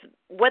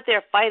what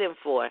they're fighting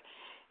for,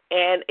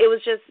 and it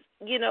was just,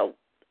 you know,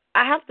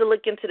 I have to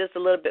look into this a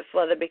little bit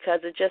further, because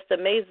it just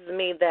amazes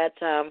me that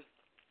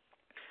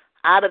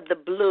out of the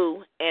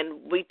blue, and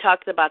we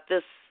talked about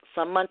this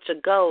some months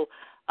ago,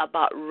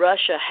 about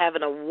Russia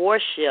having a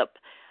warship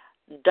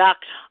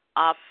docked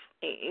off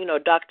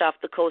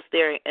the coast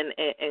there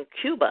in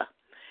Cuba.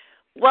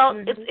 Well,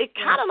 it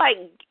kind of like,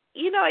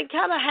 you know, it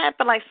kind of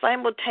happened like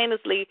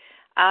simultaneously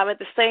at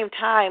the same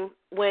time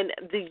when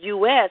the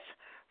U.S.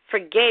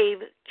 forgave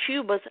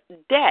Cuba's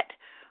debt.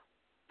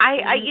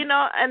 You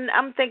know, and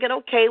I'm thinking,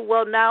 okay,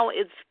 well, now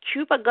is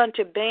Cuba going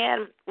to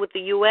ban with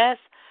the U.S.?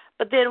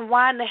 But then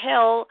why in the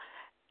hell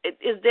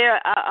is there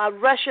a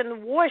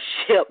Russian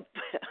warship?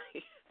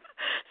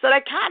 So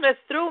that kind of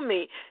threw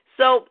me.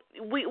 So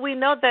we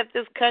know that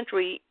this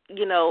country,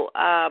 you know,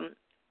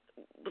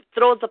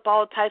 throws up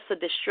all types of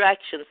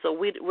distractions, so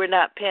we're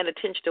not paying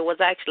attention to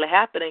what's actually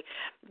happening.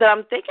 But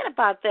I'm thinking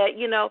about that,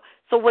 you know,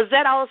 so was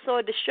that also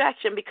a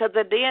distraction? Because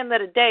at the end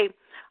of the day,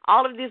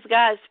 all of these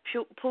guys,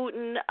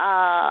 Putin,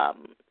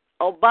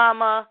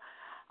 Obama,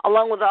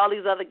 along with all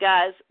these other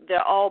guys,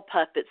 they're all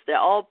puppets. They're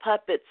all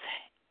puppets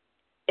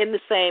in the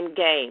same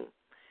game,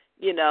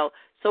 you know.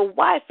 So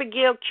why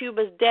forgive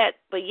Cuba's debt,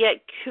 but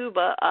yet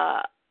Cuba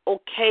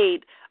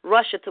okayed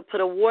Russia to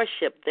put a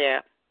warship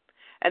there?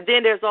 And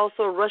then there's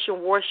also a Russian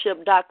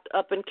warship docked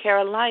up in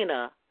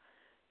Carolina,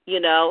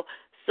 you know.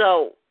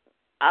 So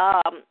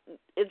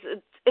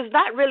it's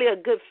not really a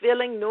good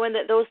feeling knowing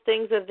that those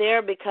things are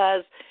there,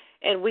 because,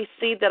 and we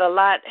see that a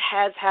lot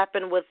has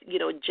happened with, you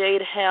know,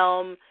 Jade,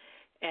 Helm,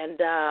 and,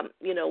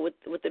 you know,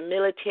 with the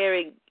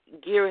military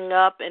gearing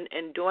up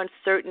and doing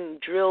certain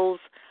drills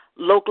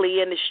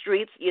locally in the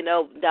streets, you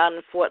know, down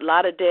in Fort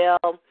Lauderdale.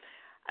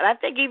 And I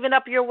think even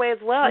up your way as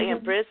well,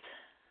 Empress.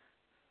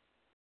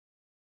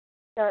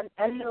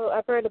 I know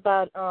I've heard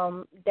about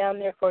down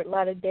there, Fort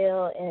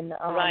Lauderdale and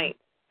right.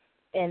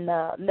 in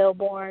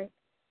Melbourne,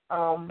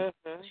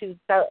 to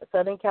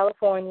Southern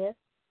California.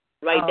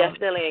 Right,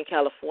 definitely in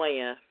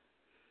California.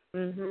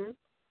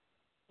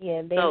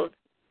 Yeah,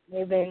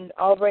 they've been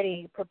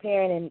already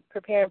preparing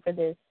for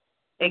this.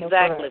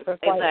 Exactly, for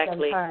quite some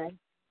time.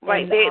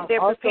 Right, and,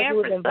 they're also preparing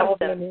who's for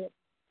involved something. in it.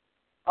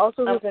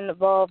 Also, who's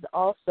involved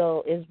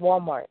also is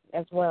Walmart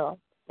as well.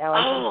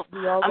 Now,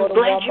 we all go I'm to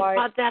glad Walmart. you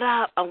brought that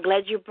up. I'm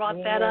glad you brought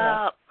that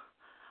up.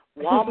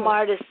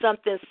 Walmart is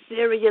something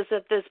serious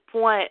at this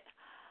point.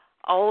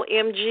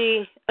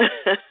 OMG.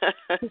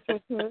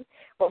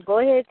 Well, go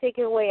ahead, take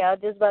it away. I was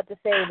just about to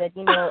say that,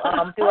 you know,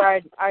 through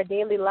our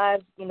daily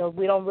lives, you know,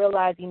 we don't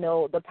realize, you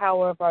know, the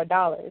power of our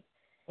dollars.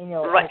 You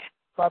know, right.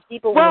 For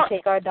people, we'll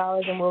take our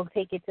dollars and we'll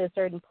take it to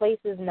certain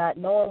places, not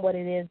knowing what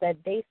it is that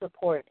they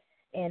support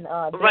and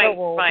their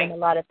role in a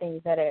lot of things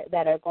that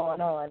are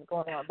going on.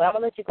 But I'm gonna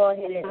let you go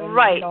ahead and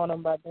know them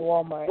about the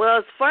Walmart. Well,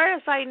 as far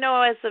as I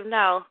know, as of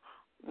now,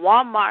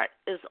 Walmart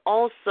is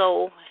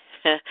also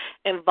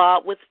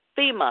involved with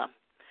FEMA.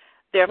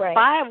 There are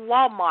 5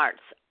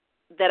 Walmarts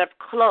that have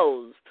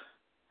closed.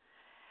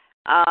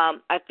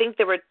 I think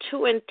there were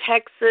 2 in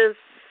Texas.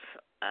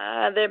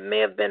 There may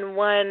have been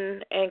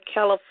one in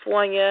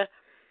California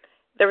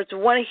There was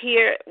one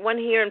here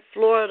in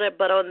Florida,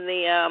 but on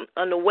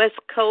the West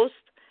Coast,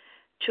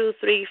 2,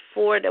 3,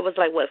 4. There was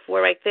like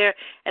 4 right there,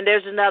 and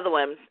there's another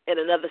one in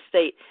another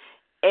state.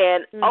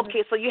 And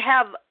okay, so you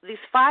have these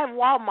 5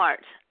 Walmarts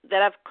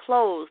that have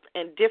closed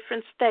in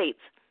different states,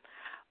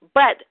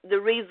 but the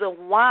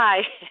reason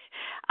why,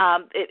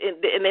 and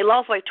they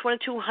lost like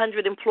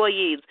 2,200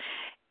 employees,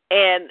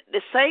 and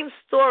the same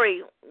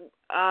story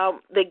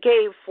they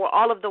gave for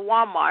all of the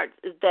Walmarts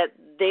is that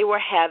they were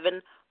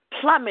having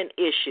plumbing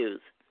issues.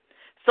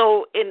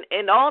 So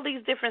in all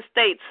these different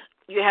states,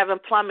 you're having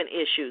plumbing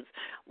issues.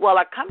 Well,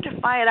 I come to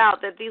find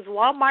out that these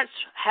Walmarts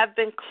have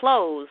been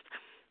closed,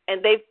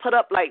 and they've put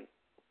up like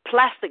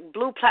plastic,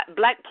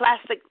 black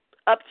plastic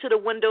up to the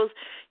windows.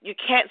 You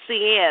can't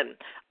see in.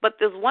 But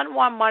there's one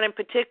Walmart in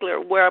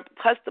particular where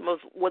customers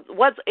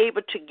was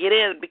able to get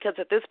in, because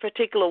at this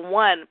particular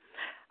one,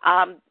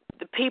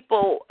 the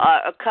people,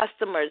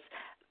 customers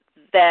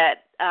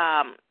that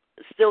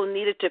still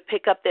needed to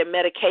pick up their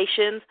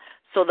medications,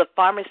 so the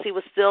pharmacy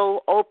was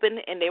still open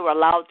and they were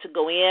allowed to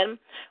go in.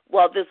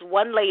 Well, this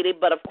one lady,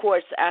 but of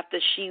course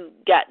after she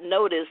got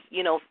noticed,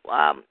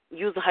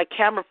 using her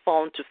camera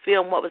phone to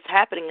film what was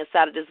happening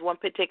inside of this one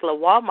particular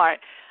Walmart,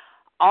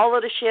 all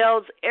of the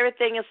shelves,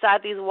 everything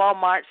inside these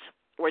Walmarts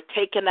were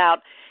taken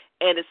out,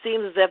 and it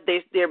seems as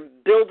if they're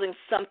building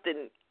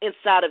something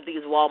inside of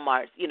these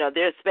Walmarts.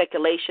 There's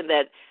speculation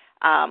that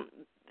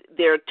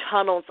there are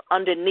tunnels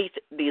underneath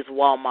these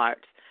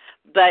Walmarts.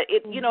 But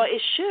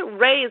it should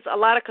raise a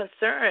lot of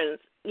concerns,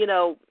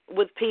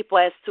 with people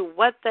as to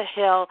what the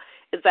hell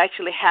is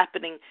actually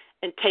happening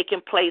and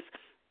taking place,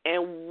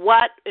 and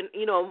what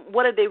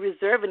are they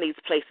reserving these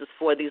places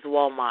for, these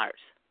Walmarts?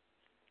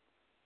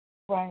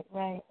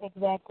 Right,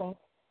 exactly.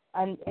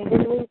 And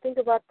then when you think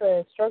about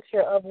the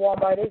structure of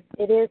Walmart,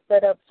 it is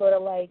set up sort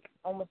of like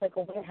almost like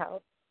a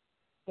warehouse.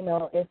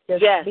 It's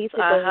just basically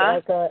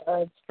like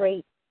a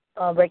straight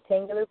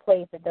rectangular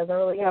place. It doesn't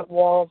really have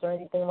walls or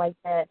anything like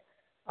that.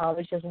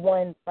 It's just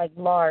one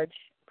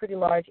pretty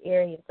large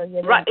area. So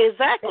right,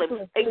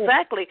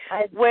 exactly.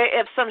 Where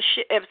if some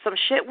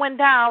shit went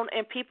down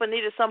and people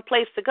needed some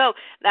place to go.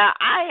 Now,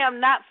 I am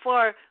not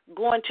for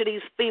going to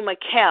these FEMA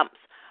camps,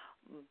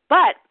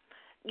 but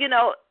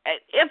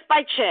if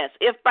by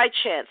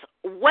chance,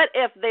 what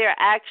if they're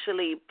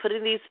actually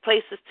putting these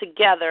places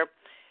together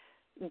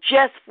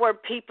just for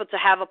people to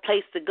have a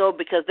place to go,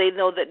 because they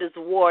know that this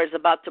war is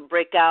about to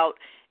break out,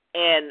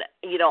 and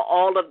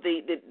all of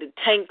the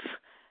tanks,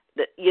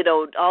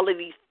 all of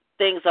these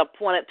things are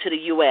pointed to the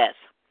U.S.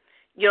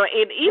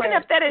 And even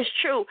if that is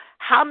true,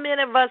 how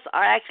many of us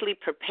are actually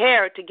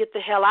prepared to get the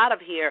hell out of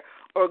here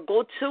or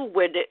go to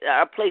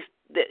a place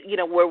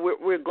that where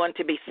we're going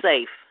to be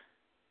safe?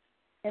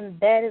 And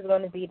that is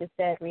going to be the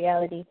sad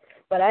reality.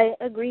 But I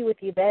agree with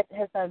you. That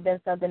has not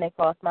been something that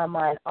crossed my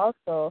mind.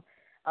 Also,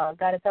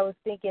 Goddess, I was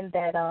thinking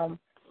that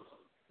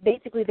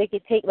basically they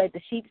could take like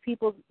the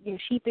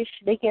sheepish,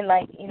 they can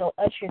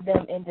usher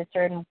them into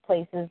certain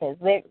places.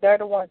 They're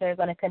the ones that are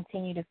going to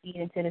continue to feed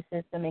into the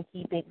system and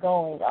keep it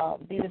going.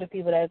 These are the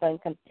people that are going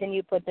to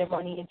continue to put their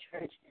money in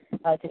church,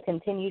 to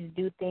continue to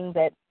do things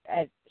at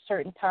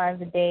certain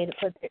times of day, to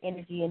put their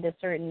energy into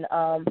certain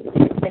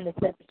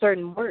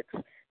certain works.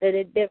 That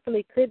it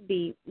definitely could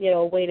be,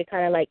 a way to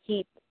kind of like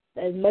keep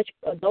as much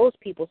of those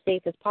people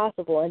safe as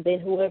possible, and then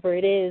whoever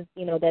it is,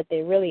 that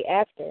they're really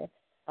after,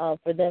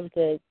 for them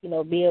to,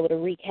 be able to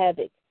wreak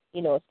havoc,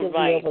 still be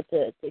able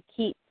to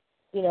keep,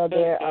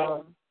 their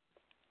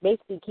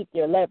basically keep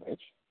their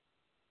leverage.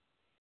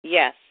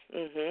 Yes.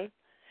 I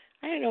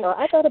don't know. So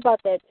I thought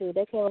about that too.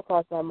 That came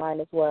across my mind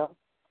as well.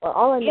 But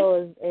all I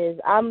know is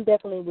I'm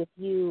definitely with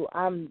you.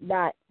 I'm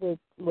not with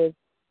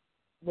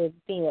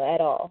FEMA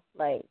at all.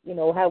 Like,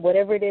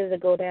 whatever it is to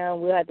go down,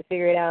 we'll have to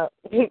figure it out,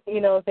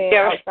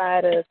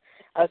 outside of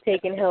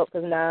taking help,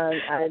 because now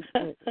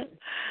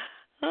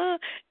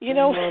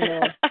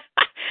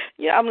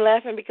I'm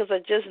laughing because I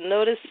just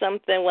noticed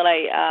something when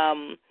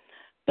I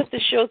put the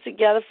show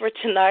together for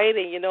tonight,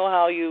 and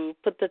how you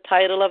put the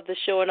title of the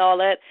show and all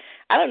that.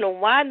 I don't know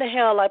why in the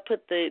hell I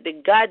put the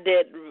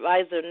Goddess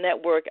Riser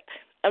Network.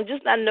 I'm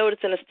just not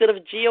noticing, instead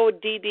of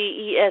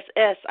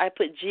GODDESS, I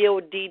put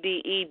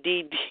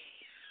GODDEDD.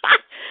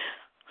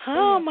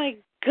 Oh my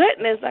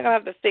goodness, I'm gonna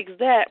have to fix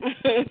that. We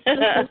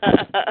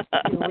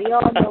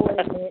all know what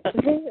it meant.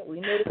 We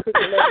know the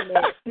crooked letter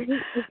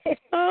meant.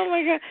 Oh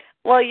my God.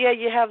 Well, yeah,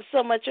 you have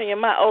so much on your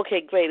mind.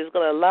 Okay, great. It's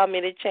gonna allow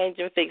me to change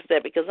and fix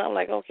that, because I'm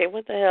like, okay,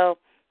 what the hell?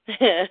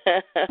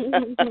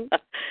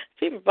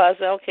 People probably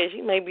say, okay,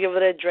 she may be over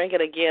there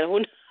drinking again. Who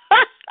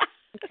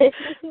knows?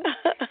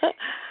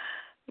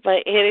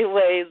 But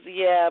anyways,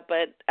 yeah.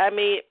 But I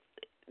mean,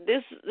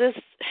 this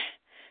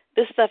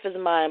stuff is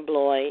mind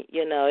blowing.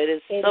 It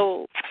is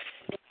so.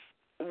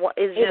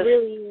 It's just, it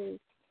really is.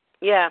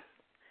 Yeah.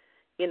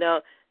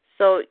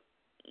 So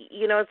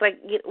it's like,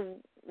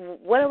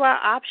 what are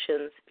our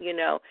options?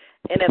 And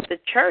if the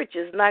church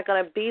is not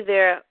going to be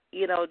there,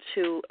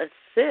 to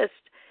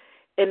assist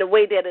in the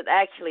way that it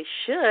actually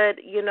should,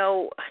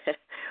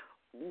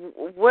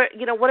 what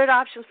are the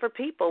options for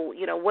people?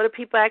 What are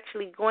people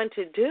actually going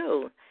to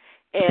do?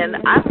 And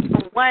I'm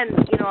one,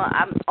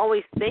 I'm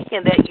always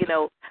thinking that,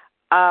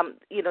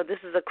 this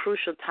is a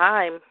crucial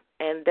time,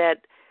 and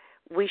that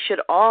we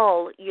should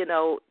all,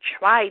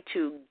 try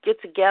to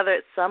get together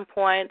at some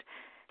point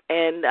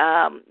and,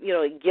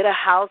 get a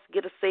house,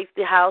 get a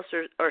safety house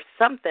or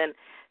something,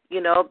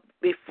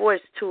 before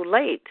it's too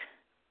late.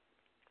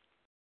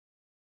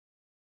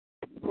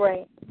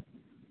 Right.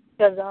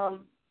 Because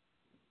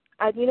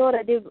you know what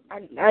I did?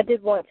 I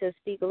did want to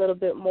speak a little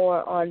bit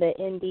more on the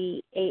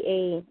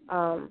NDAA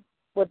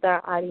with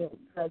our audience,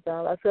 because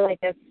I feel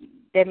like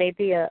that may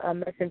be a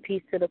missing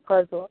piece to the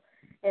puzzle.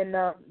 And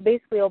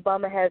basically,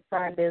 Obama had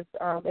signed this.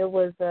 It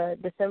was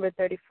December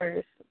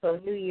 31st, so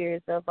New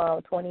Year's of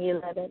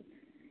 2011.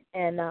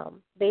 And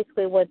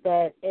basically, what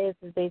that is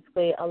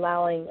basically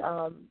allowing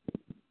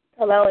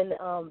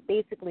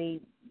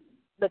basically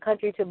the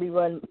country to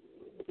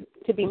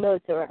be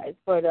militarized,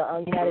 for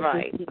the United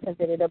States to be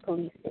considered a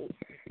police state.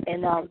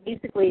 And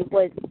basically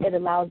what it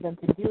allows them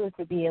to do is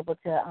to be able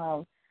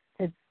to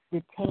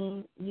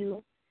detain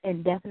you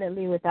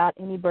indefinitely without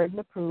any burden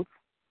of proof.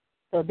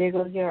 So there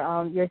goes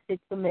your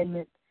Sixth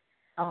Amendment.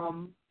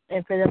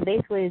 And for them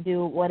basically to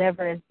do what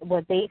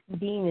they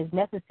deem is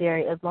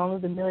necessary, as long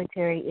as the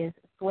military is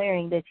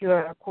swearing that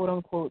you're a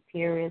quote-unquote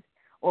terrorist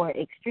or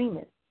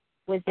extremist,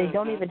 which they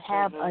don't even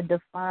have a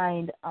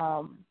defined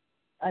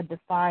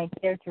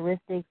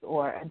characteristics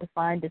or a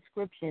defined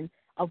description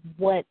of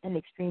what an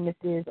extremist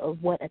is or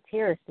what a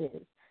terrorist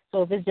is.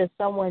 So if it's just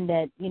someone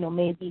that,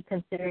 may be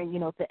considering,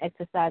 to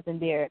exercising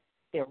their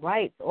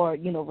rights or,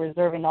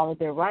 reserving all of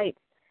their rights,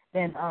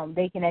 then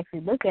they can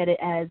actually look at it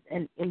as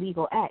an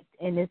illegal act.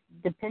 And it's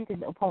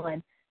dependent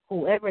upon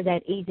whoever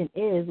that agent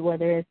is,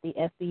 whether it's the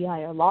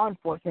FBI or law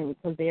enforcement,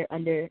 because they're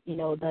under,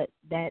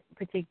 that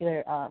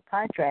particular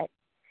contract,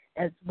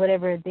 as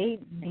whatever they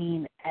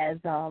deem as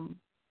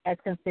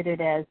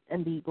considered as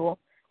illegal,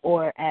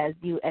 or as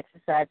you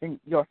exercising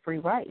your free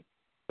rights.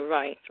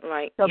 Right.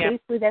 So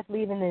basically, that's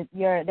leaving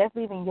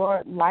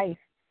your life,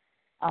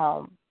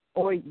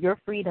 or your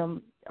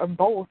freedom, or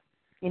both,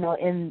 in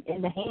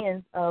the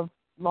hands of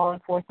law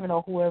enforcement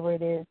or whoever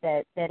it is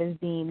that is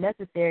deemed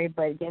necessary.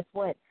 But guess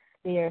what?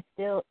 They are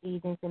still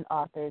agents and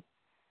authors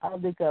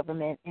of the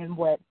government and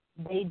what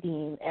they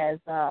deem as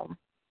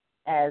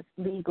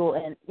legal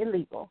and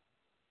illegal.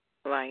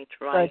 Right.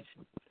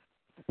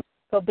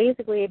 So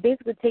basically, it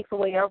takes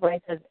away our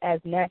rights as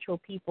natural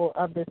people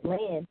of this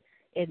land.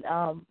 And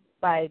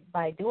by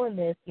doing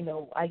this,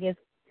 I guess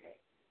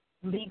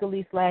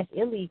legally /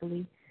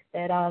 illegally,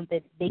 that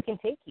they can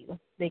take you.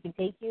 They can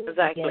take you.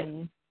 Exactly. They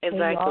can pay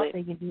you off.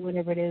 They can do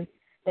whatever it is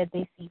that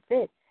they see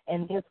fit.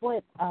 And guess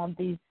what?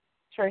 These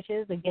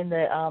churches, again,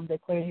 the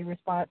Clergy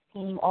response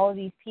team, all of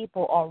these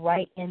people are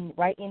right in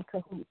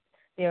cahoots.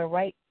 They are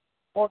right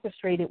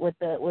orchestrated with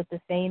the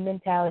same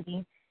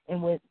mentality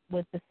and with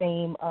the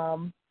same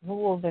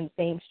rules and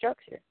same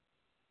structure.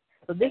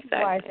 So this is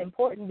why it's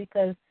important,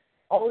 because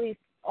all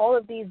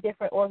of these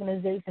different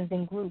organizations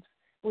and groups,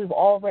 we've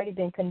already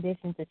been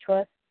conditioned to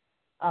trust,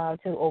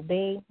 to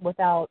obey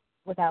without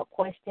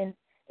question,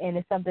 and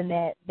it's something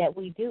that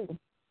we do.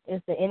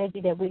 It's the energy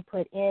that we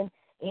put in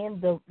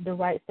and the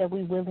rights that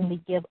we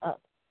willingly give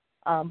up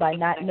by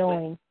not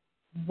knowing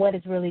what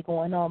is really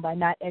going on, by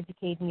not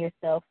educating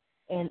yourself,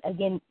 and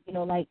again,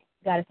 like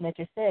Goddess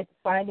Metra said,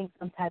 finding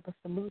some type of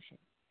solution.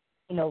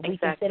 We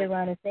can sit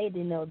around and say,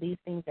 these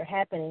things are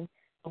happening,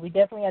 but we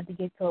definitely have to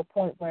get to a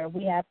point where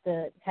we have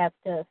to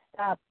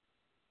stop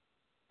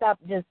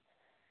just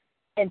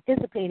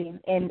anticipating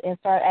and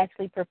start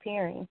actually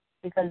preparing,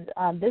 because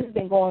this has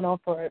been going on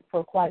for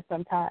quite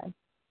some time.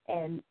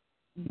 And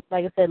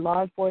like I said,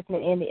 law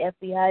enforcement and the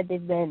FBI,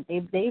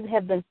 they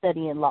have been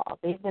studying law.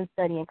 They've been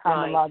studying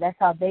common law. That's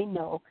how they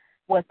know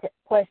what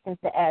questions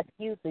to ask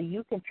you, so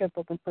you can trip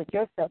up and put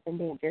yourself in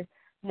danger.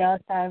 Now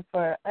it's time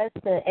for us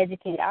to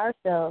educate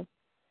ourselves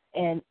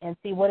and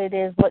see what it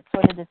is, what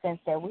sort of defense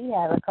that we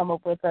have, and come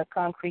up with a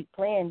concrete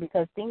plan,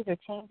 because things are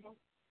changing.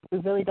 We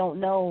really don't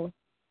know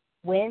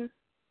when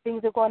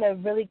things are going to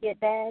really get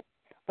bad,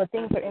 but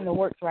things are in the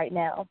works right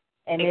now.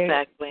 And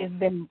it's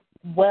been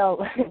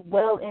well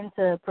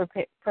into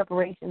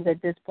preparations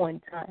at this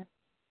point in time.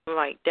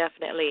 Right,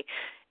 definitely.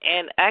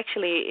 And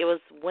actually, it was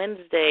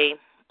Wednesday,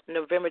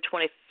 November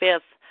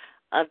 25th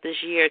of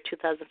this year,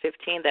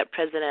 2015, that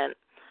President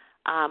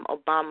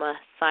Obama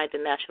signed the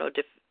National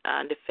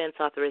Defense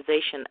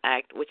Authorization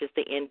Act, which is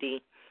the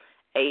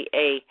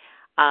NDAA,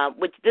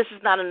 which this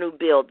is not a new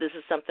bill. This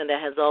is something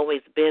that has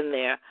always been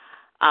there.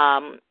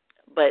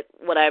 But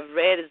what I've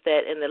read is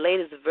that in the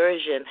latest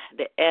version,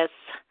 the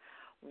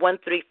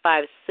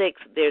S1356,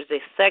 there's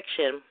a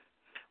section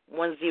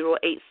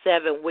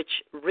 1087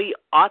 which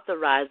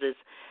reauthorizes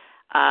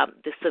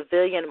the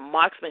civilian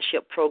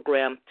marksmanship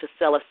program to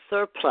sell a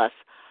surplus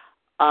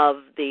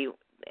of the,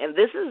 and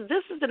this is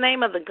the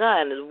name of the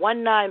gun, is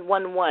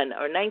 1911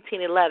 or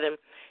 1911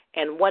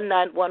 and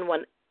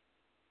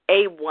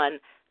 1911A1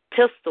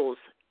 pistols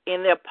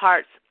in their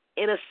parts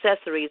and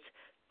accessories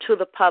to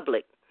the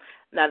public.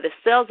 Now, the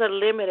sales are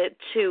limited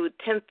to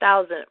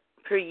 10,000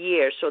 per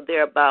year, so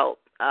they're about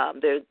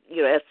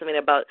they're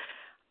estimating about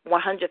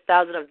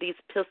 100,000 of these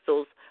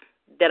pistols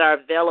that are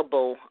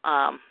available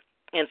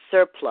in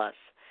surplus.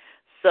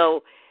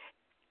 So,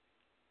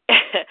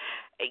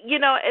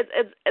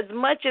 as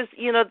much as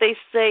they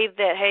say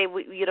that, hey,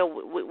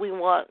 we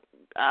want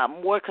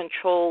more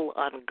control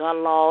on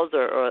gun laws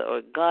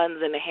or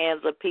guns in the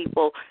hands of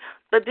people,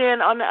 but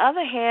then on the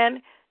other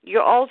hand,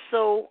 you're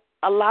also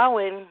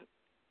allowing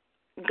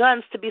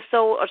guns to be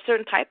sold, or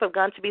certain type of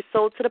gun to be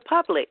sold to the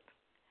public.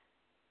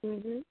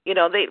 Mm-hmm.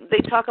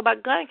 They talk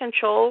about gun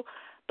control,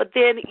 but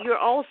then you're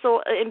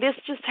also, and this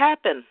just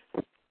happened.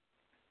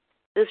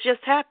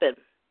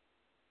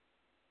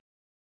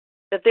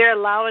 That they're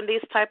allowing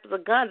these types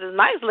of guns. It's a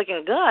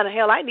nice-looking gun.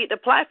 Hell, I need to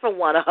apply for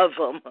one of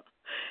them.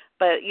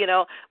 But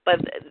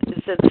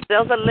since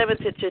sales are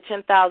limited to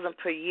 10,000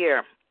 per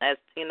year,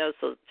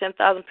 so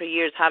 10,000 per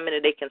year is how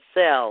many they can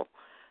sell.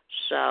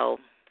 So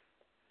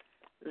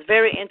it's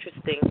very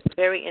interesting.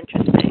 Very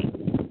interesting.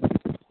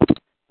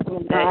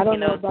 I don't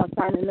know about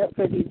signing up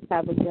for these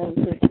type of guns,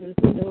 because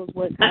who knows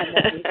what kind of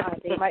they are.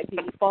 They might be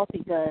faulty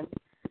guns.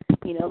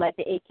 Like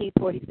the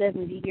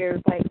AK-47, you hear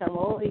like some,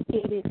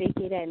 AK this,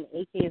 AK that, and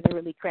AKs are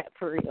really crap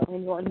for real.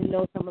 Anyone who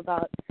knows something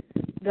about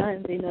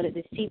guns, they know that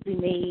it's cheaply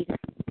made.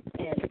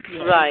 And,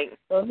 right.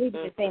 So it may be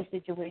the same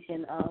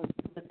situation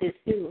with this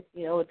too.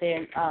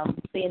 They're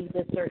saying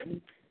this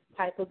certain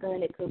type of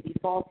gun, it could be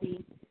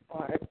faulty,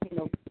 or,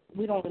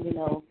 we don't really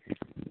know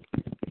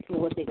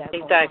what they got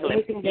going on. Exactly.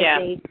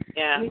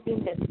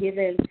 Anything that's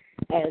given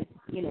as,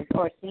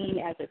 or seen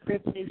as a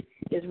privilege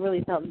is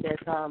really something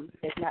that's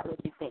not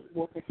what you think.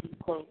 Wolf in sheep's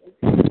clothing.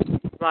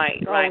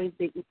 Right. Always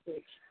big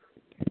mistake.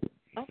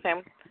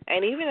 Okay.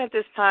 And even at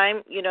this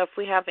time, if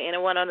we have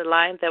anyone on the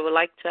line that would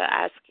like to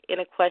ask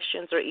any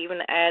questions or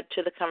even add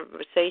to the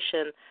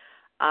conversation,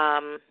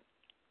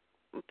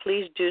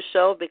 please do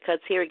so, because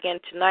here again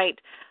tonight,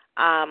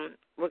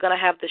 we're going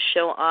to have the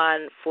show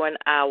on for an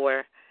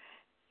hour.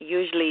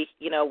 Usually,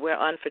 we're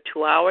on for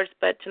 2 hours,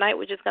 but tonight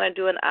we're just going to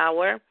do an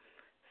hour.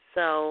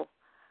 So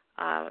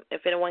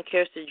if anyone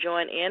cares to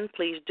join in,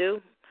 please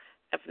do.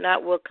 If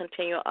not, we'll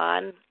continue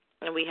on.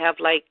 And we have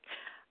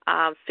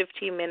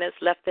 15 minutes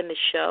left in the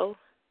show.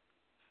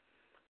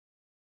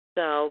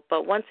 So,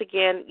 but once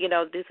again,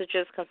 these are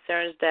just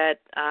concerns that,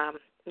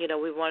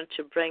 we wanted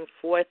to bring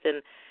forth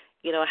and,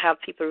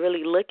 have people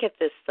really look at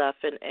this stuff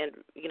and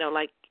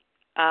like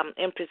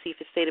Empress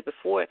Eva stated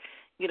before,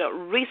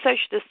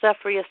 research this stuff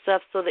for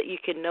yourself so that you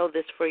can know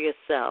this for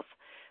yourself.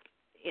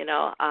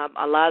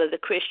 A lot of the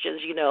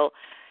Christians,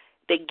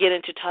 they get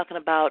into talking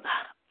about,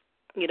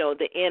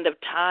 the end of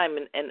time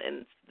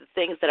and the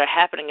things that are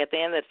happening at the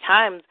end of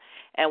times.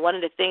 And one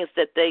of the things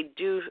that they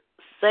do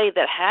say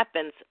that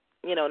happens,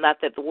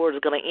 not that the world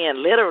is going to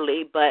end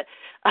literally, but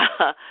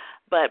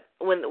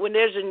when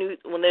there's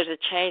a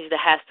change that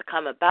has to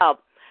come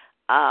about,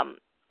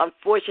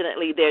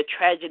 unfortunately, there are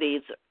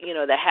tragedies,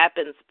 that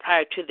happens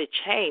prior to the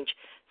change.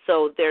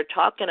 So they're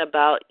talking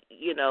about,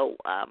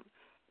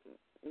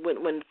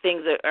 when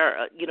things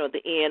are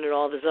the end and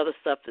all this other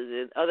stuff,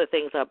 other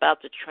things are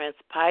about to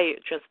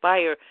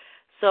transpire.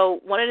 So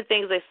one of the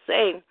things they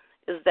say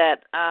is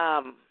that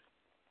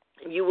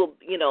you will,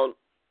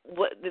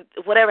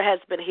 whatever has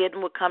been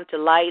hidden will come to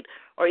light,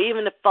 or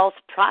even the false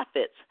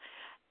prophets.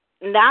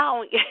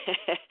 Now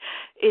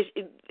it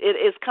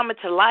is coming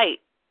to light.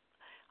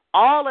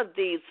 All of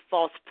these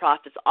false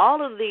prophets,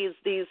 all of these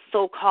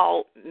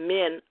so-called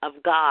men of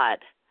God,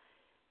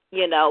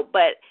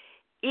 but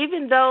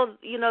even though,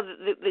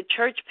 the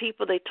church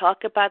people, they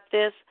talk about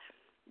this,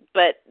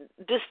 but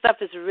this stuff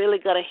is really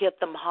going to hit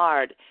them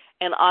hard.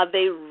 And are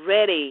they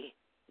ready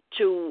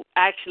to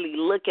actually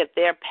look at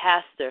their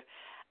pastor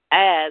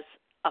as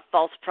a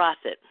false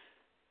prophet?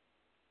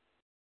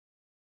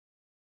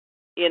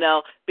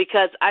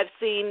 Because I've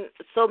seen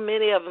so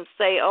many of them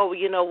say, oh,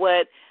 you know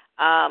what,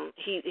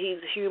 he's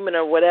human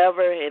or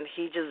whatever, and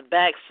he just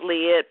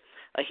backslid,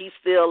 or he's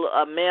still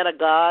a man of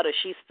God, or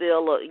she's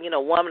still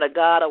a woman of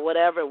God, or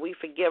whatever, and we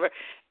forgive her.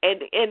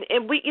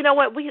 And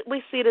we,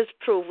 we see this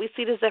proof. We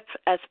see this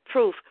as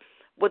proof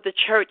what the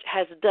church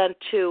has done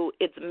to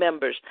its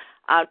members.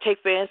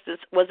 Take, for instance,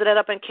 was it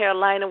up in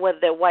Carolina where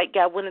the white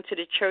guy went into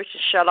the church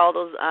and shot all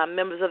those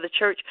members of the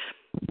church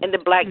in the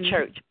black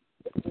church?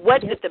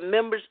 What did the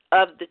members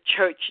of the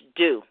church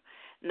do?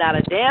 Not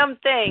a damn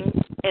thing,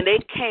 and they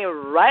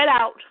came right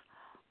out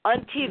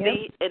on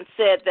TV and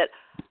said that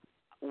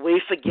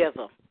we forgive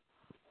them.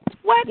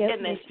 What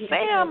in the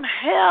damn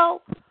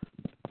hell?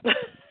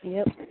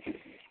 Yep.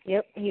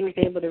 He was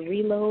able to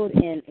reload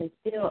and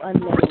still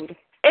unload.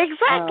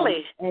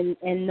 Exactly. And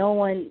no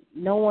one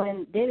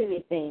did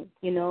anything.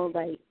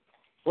 Like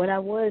when I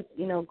was,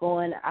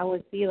 going, I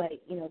would see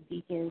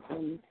deacons,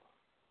 and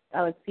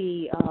I would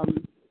see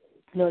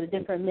the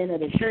different men of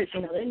the church.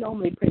 They're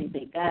normally pretty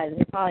big guys.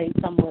 They're probably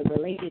somewhat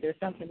related or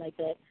something like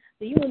that.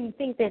 So you wouldn't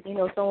think that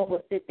someone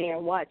would sit there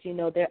and watch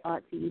their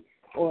auntie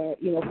or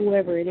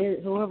whoever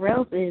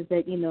else is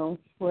that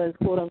was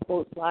quote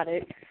unquote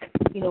slaughtered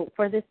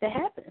for this to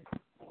happen.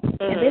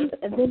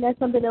 And then that's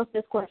something else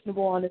that's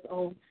questionable on its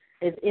own,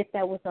 is if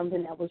that was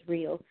something that was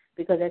real,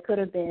 because there could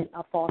have been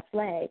a false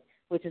flag,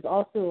 which is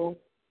also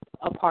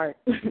a part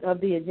of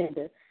the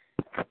agenda,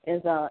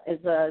 is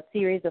a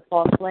series of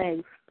false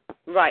flags.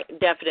 Right,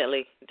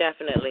 definitely.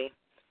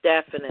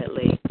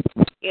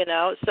 You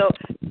know, so,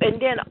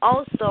 and then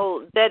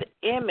also that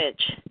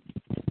image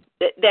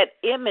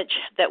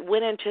that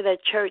went into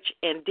that church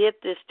and did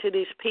this to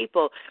these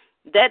people,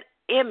 that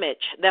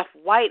image, that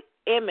white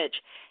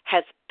image,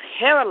 has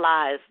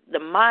paralyzed the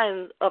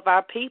minds of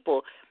our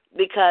people,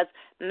 because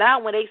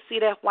now when they see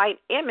that white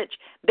image,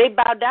 they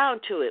bow down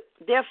to it.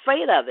 They're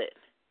afraid of it.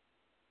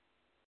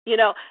 You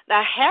know,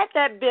 now had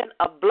that been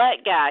a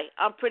black guy,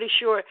 I'm pretty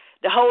sure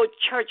the whole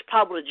church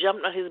probably would have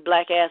jumped on his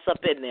black ass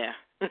up in there.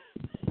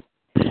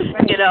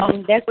 Right. You know, I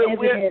mean, that's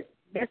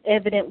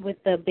evident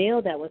with the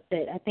bail that was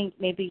set. I think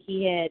maybe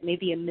he had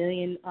 $1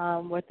 million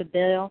worth of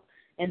bail,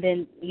 and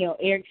then, you know,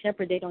 Eric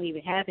Sheppard, they don't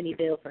even have any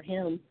bail for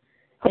him.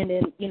 And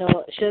then, you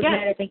know, Sugar,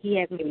 I think he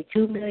had maybe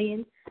 $2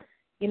 million.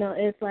 You know,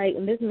 it's like,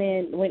 and this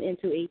man went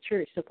into a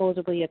church,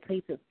 supposedly a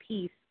place of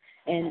peace,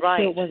 and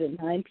killed, was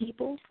it 9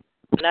 people?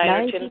 9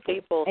 or 10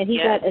 people. And he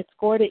got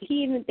escorted.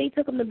 They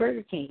took him to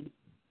Burger King.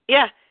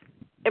 Yeah,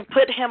 and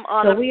put him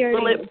on a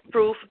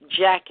bulletproof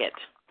jacket,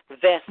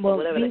 vest,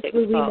 whatever the heck it's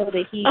called. We know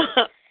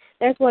that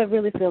that's why I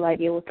really feel like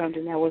it was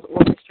something that was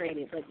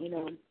orchestrated. But, you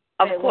know,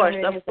 of course,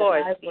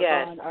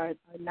 yes. Or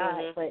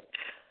not, but,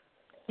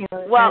 you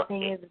know, the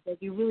thing is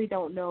that you really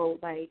don't know,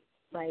 like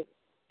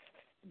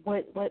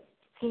what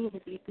team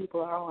that these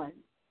people are on.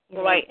 You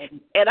know, right.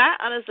 And I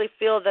honestly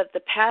feel that the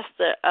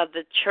pastor of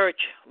the church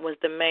was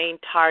the main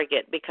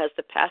target, because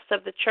the pastor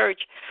of the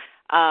church,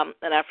 and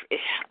that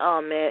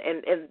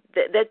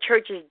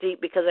church is deep,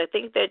 because I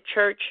think that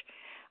church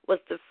was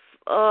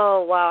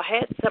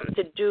had something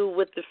to do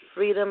with the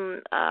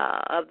freedom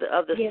of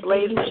the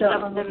slaves or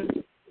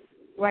something.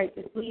 Right,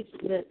 the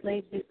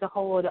slaves used to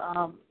hold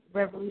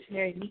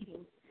revolutionary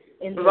meetings.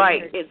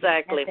 Right,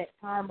 exactly. At that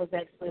time was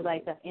actually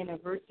like an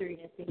anniversary,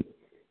 I think,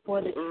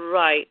 for the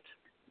right.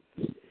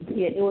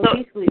 Yeah, it was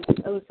basically.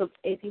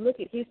 If you look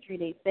at history,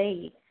 they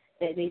say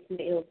that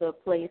basically it was a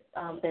place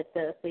that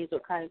the slaves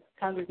would kind of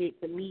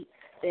congregate to meet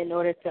in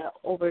order to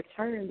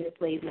overturn their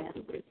slave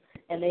masters,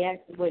 and they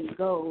actually wouldn't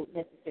go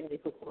necessarily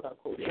for quote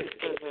unquote.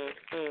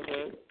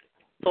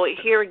 So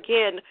here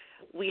again,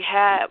 we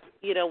have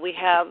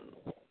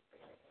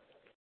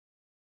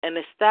an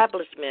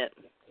establishment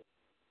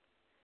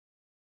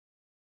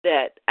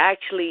that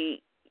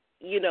actually,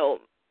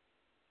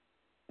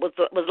 was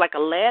like a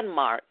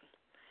landmark,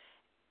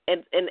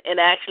 and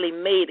actually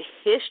made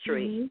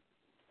history.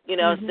 You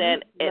know what I'm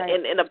saying?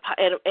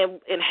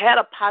 And had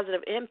a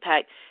positive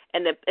impact.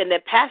 And the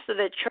pastor of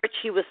that church,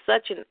 he was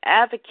such an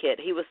advocate.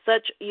 He was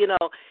such,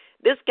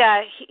 this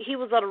guy, he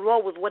was on a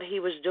roll with what he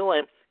was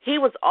doing. He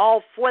was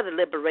all for the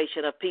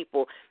liberation of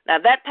people. Now,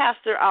 that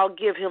pastor, I'll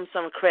give him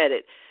some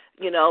credit,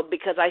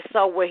 because I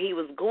saw where he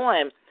was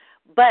going.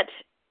 But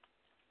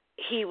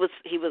he was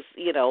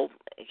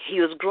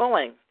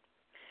growing.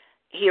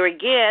 Here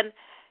again,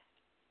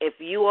 if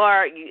you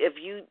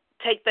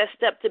take that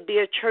step to be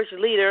a church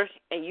leader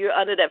and you're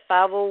under that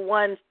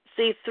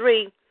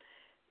 501c3,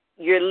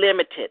 you're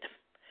limited.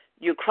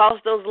 You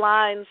cross those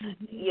lines,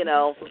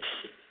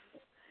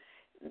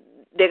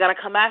 they're going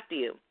to come after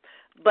you.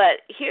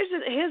 But here's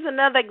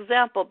another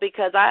example,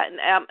 because I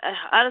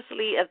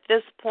honestly, at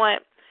this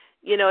point,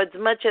 as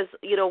much as,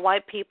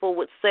 white people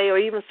would say, or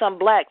even some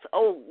blacks,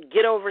 oh,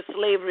 get over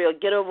slavery or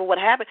get over what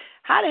happened.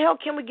 How the hell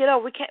can we get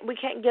over? We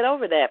can't get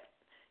over that,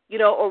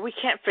 or we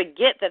can't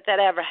forget that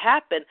ever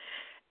happened.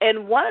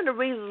 And one of the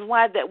reasons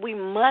why that we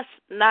must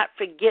not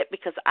forget,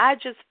 because I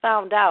just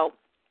found out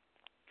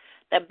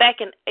that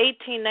back in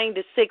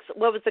 1896,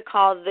 what was it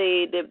called,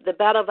 the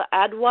Battle of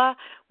Adwa,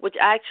 which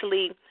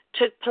actually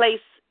took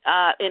place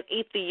in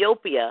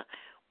Ethiopia,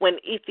 when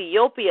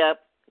Ethiopia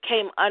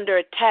came under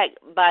attack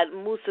by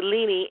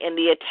Mussolini and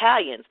the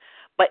Italians.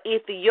 But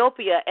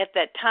Ethiopia at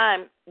that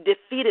time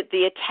defeated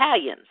the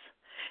Italians.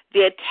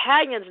 The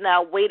Italians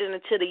now waited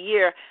until the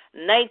year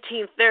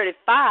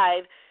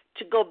 1935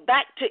 to go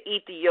back to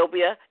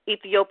Ethiopia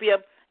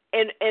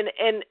and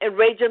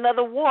wage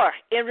another war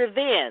in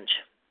revenge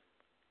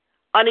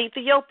on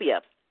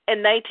Ethiopia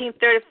in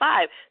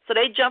 1935. So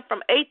they jumped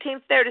from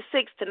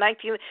 1836 to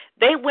 19.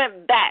 They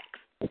went back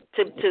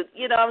to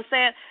you know what I'm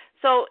saying?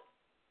 So,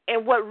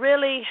 and what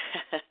really,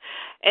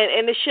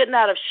 and it should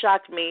not have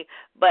shocked me,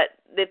 but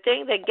the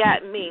thing that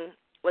got me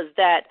was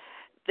that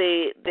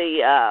the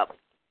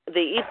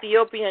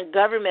Ethiopian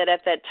government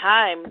at that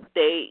time,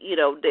 they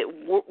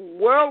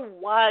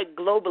worldwide,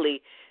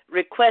 globally,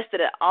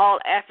 requested that all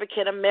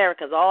African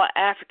Americans, all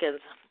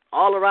Africans,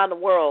 all around the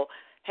world,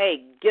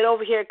 hey, get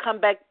over here, come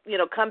back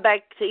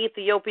to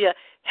Ethiopia,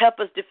 help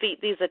us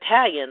defeat these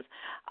Italians.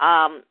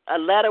 A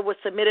letter was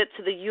submitted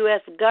to the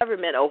U.S.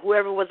 government, or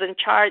whoever was in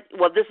charge.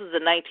 Well, this is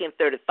in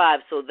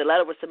 1935, so the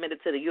letter was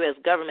submitted to the U.S.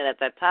 government at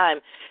that time,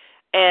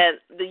 and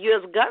the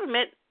U.S.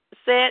 government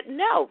said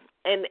no.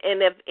 And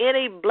if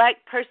any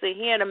black person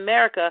here in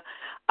America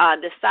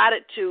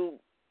decided to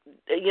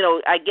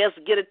I guess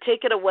get a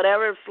ticket or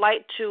whatever,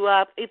 flight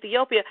to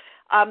Ethiopia,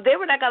 they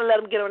were not going to let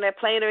them get on that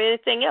plane or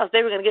anything else.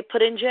 They were going to get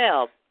put in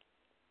jail.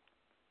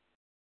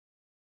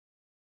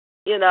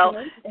 And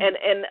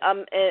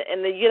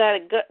the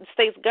United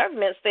States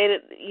government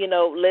stated,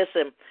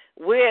 listen,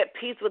 we're at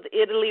peace with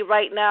Italy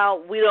right now.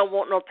 We don't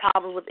want no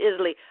problems with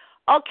Italy.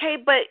 Okay,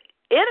 but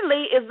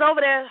Italy is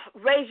over there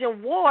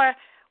raging war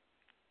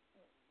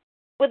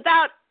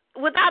without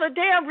a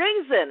damn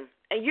reason.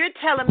 And you're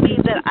telling me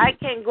that I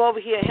can't go over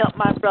here and help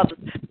my brothers,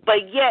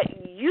 but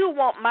yet you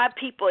want my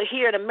people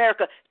here in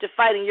America to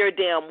fight in your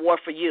damn war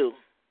for you.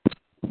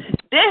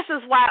 This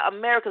is why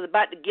America's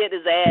about to get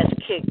his ass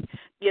kicked,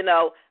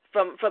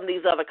 from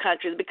these other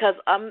countries, because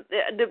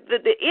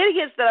the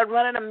idiots that are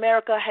running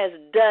America has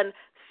done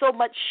so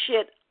much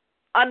shit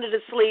under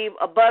the sleeve,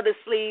 above the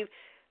sleeve.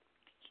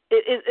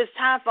 It's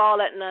time for all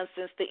that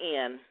nonsense to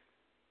end.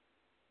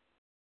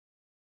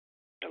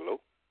 Hello?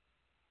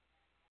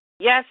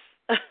 Yes.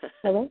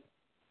 Hello?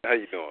 How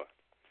you doing?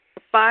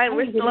 Fine.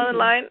 We're still on the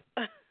line.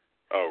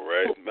 All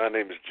right. My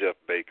name is Jeff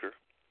Baker.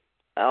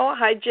 Oh,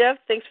 hi, Jeff.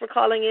 Thanks for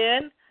calling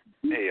in.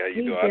 Hey, how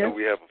you doing? I know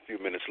we have a few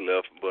minutes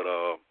left, but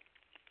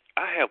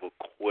I have a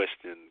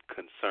question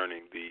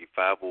concerning the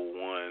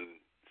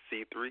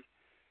 501c3.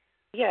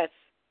 Yes.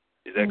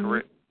 Is that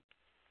correct?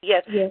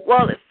 Yes.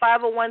 Well, it's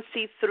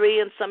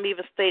 501c3, and some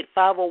even state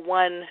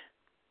 501(c)(3),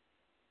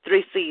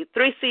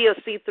 3C or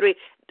C3.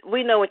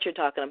 We know what you're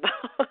talking about.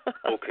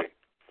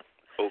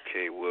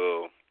 Okay.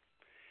 Well,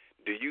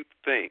 do you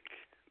think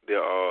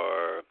there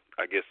are,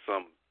 I guess,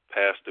 some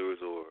pastors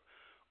or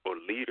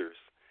leaders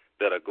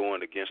that are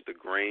going against the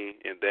grain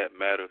in that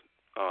matter?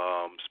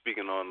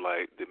 Speaking on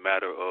like the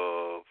matter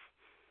of,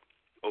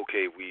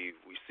 okay, we've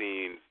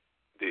seen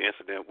the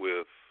incident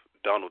with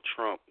Donald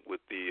Trump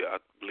with the, I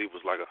believe it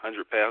was like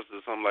 100 pastors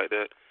or something like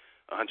that,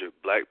 100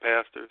 black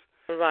pastors.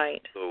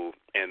 Right. So,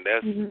 and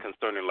that's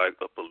concerning like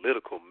a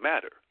political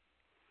matter.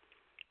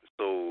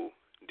 So,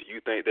 do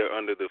you think they're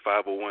under the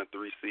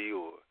 501(c)(3)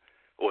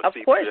 or of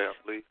C3, course. I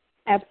believe?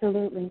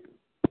 Absolutely.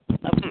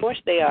 Of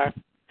course they are.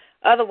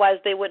 Otherwise,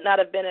 they would not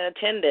have been in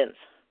attendance.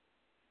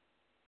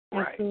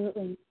 Right.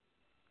 Absolutely.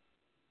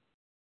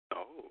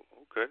 Oh,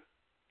 okay.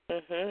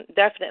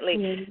 Definitely.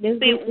 Yeah, that's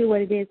basically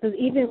what it is. Because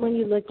even when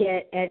you look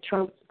at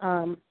Trump's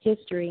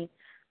history,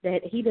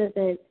 that he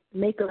doesn't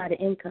make a lot of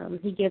income.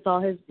 He gets all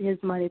his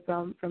money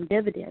from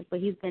dividends. But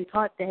he's been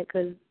taught that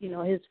because,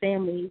 his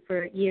family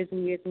for years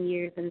and years and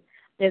years. And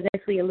there's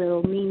actually a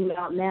little meme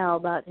out now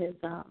about his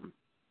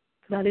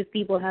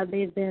people, how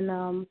they've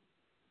been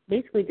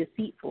basically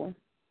deceitful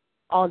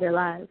all their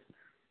lives.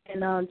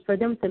 And for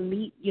them to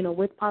meet,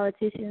 with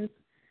politicians,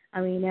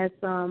 I mean, that's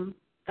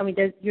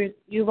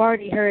you've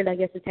already heard, I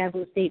guess, the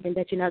taboo statement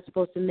that you're not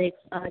supposed to mix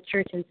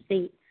church and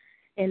state,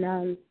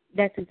 and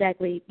that's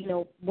exactly,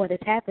 what is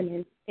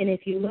happening. And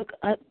if you look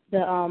up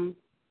the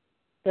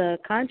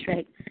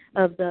contract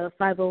of the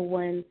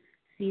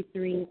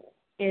 501c3,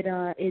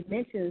 it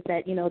mentions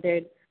that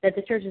that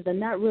the churches are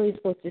not really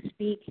supposed to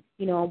speak,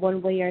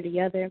 one way or the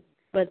other,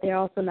 but they're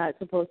also not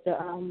supposed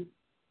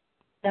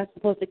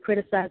to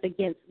criticize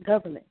against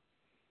government.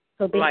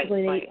 So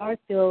basically, right.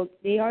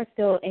 they are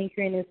still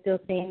anchoring and still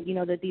saying,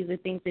 that these are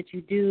things that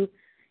you do,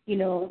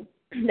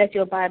 that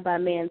you abide by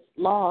man's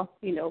law,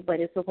 but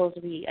it's supposed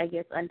to be, I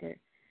guess, under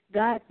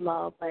God's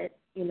law. But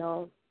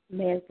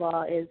man's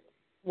law is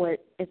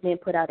what is being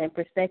put out in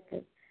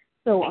perspective.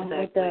 So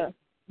with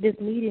this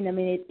meeting, I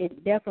mean,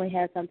 it definitely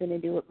has something to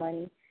do with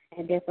money,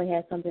 and definitely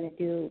has something to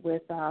do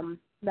with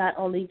not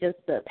only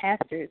just the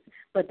pastors,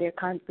 but their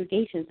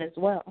congregations as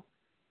well.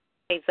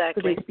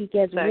 Exactly. So they speak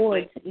as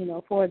wards,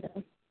 for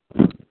them.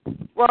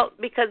 Well,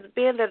 because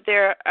being that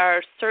there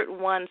are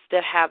certain ones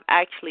that have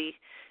actually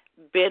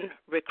been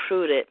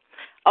recruited.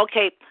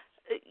 Okay,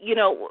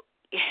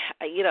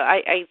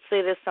 I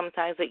say this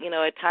sometimes that,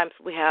 at times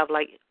we have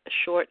like a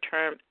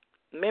short-term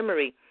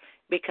memory,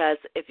 because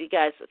if you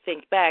guys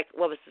think back,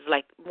 what was this,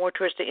 like more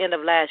towards the end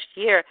of last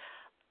year,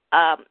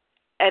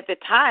 at the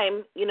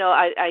time,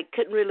 I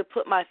couldn't really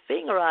put my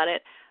finger on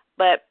it,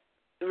 but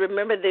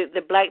remember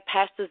the black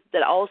pastors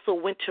that also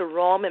went to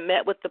Rome and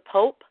met with the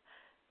Pope?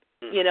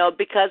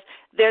 Because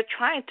they're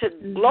trying to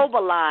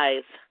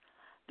globalize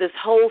this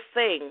whole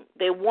thing.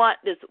 They want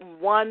this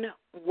one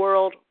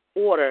world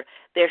order.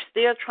 They're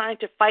still trying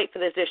to fight for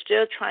this. They're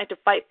still trying to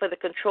fight for the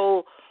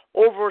control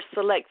over a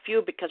select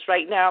few, because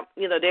right now,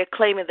 they're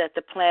claiming that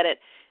the planet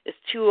is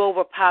too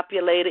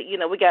overpopulated.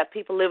 We got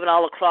people living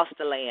all across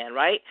the land,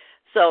 right?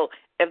 So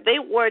if they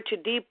were to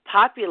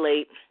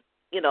depopulate,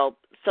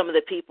 some of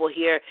the people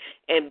here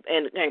and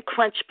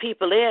crunch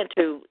people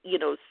into,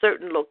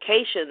 certain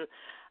locations,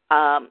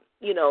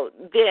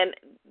 then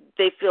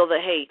they feel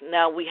that, hey,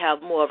 now we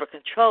have more of a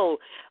control.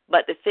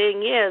 But the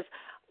thing is,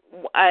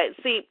 I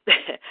see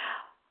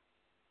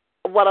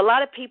what a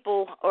lot of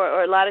people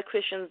or a lot of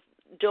Christians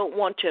don't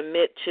want to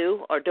admit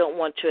to or don't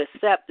want to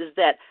accept is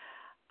that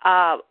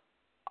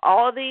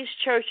all these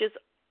churches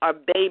are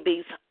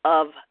babies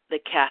of the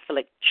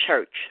Catholic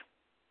Church.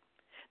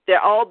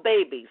 They're all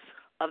babies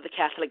of the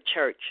Catholic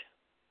Church.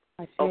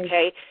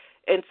 Okay?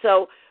 And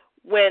so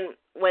when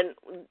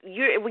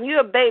you're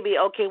a baby,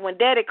 okay, when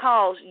Daddy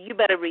calls, you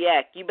better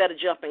react. You better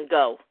jump and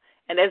go.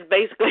 And that's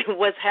basically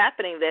what's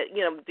happening. That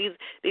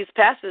these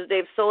pastors,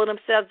 they've sold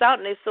themselves out,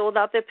 and they've sold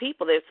out their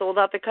people. They've sold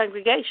out their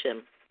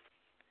congregation.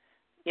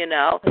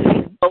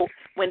 So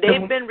when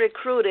they've been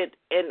recruited,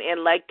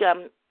 and like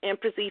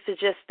Empress Issa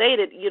just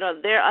stated,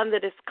 they're under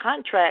this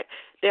contract.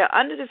 They're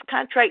under this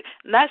contract,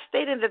 not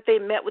stating that they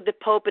met with the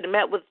Pope and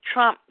met with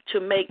Trump to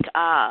make,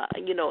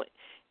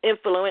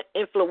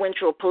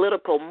 influential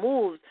political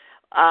moves.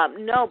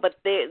 No, but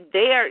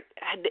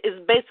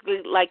it's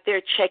basically like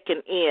they're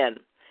checking in,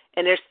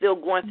 and they're still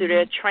going through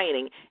their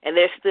training, and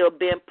they're still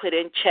being put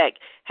in check.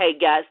 Hey,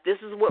 guys, this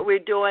is what we're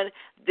doing.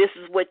 This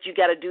is what you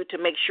got to do to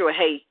make sure,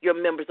 hey, your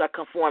members are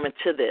conforming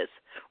to this.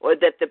 Or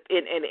that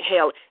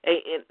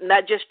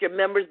not just your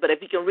members, but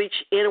if you can reach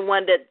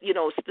anyone that,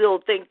 still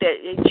think that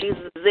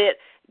Jesus is it,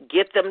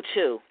 get them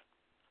too.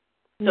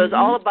 So it's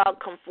all about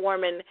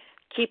conforming,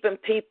 keeping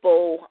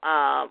people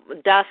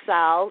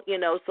docile,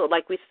 so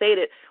like we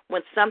stated,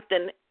 when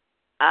something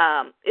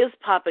is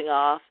popping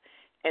off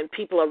and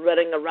people are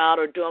running around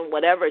or doing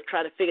whatever,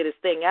 trying to figure this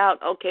thing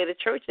out, okay, the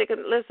church, they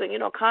can listen,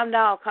 calm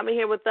down, come in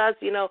here with us,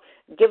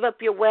 give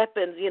up your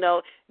weapons,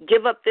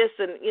 give up this,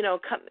 and,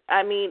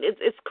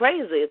 it's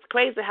crazy. It's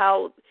crazy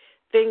how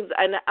things,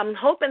 and I'm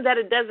hoping that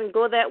it doesn't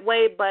go that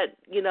way, but,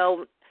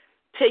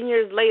 10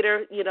 years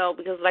later,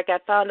 because like I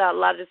found out a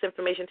lot of this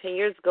information 10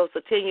 years ago,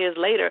 so 10 years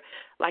later,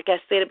 like I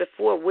stated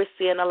before, we're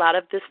seeing a lot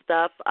of this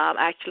stuff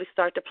actually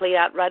start to play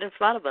out right in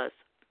front of us.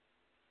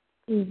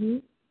 Mm-hmm.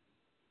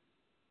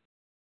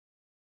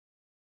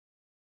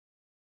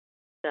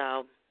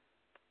 So,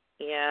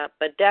 yeah,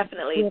 but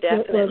definitely.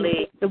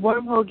 The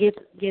wormhole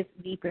gets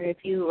deeper if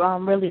you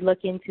really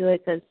look into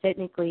it, because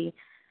technically,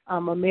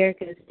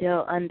 America is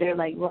still under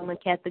like Roman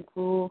Catholic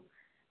rule.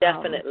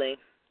 Definitely.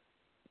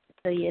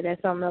 So yeah,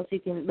 that's something else you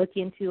can look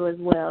into as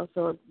well.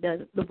 So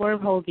the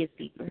wormhole gets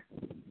deeper,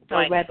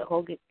 or rabbit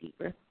hole gets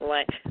deeper.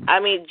 Right. I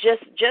mean,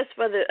 just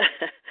for the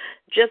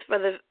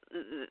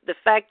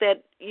fact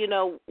that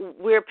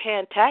we're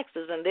paying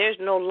taxes, and there's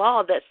no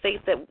law that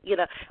states that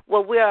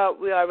well, we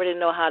already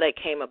know how that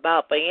came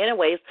about. But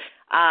anyways,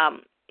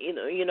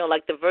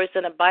 like the verse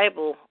in the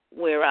Bible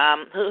where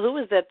who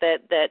was that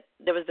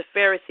there was the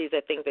Pharisees, I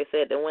think they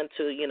said, that went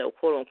to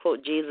quote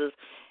unquote Jesus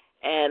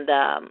and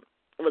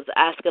was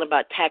asking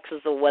about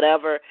taxes or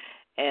whatever,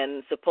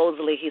 and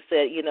supposedly he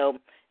said,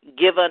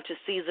 give unto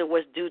Caesar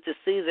what's due to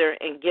Caesar,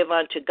 and give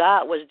unto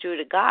God what's due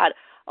to God.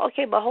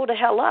 Okay, but hold the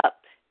hell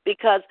up,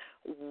 because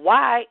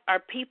why are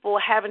people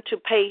having to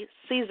pay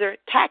Caesar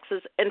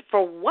taxes, and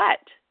for what?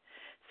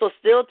 So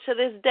still to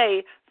this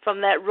day,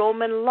 from that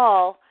Roman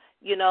law,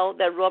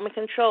 that Roman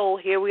control,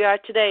 here we are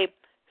today,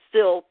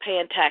 still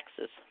paying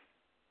taxes.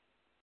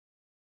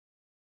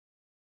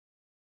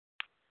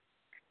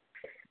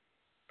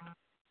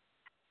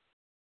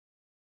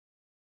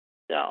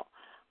 So,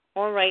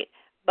 all right.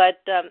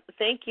 But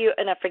thank you.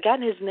 And I've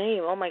forgotten his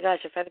name. Oh, my gosh.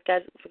 I've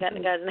forgotten the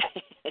guy's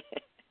name.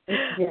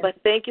 Yeah. But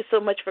thank you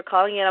so much for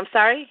calling in. I'm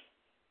sorry?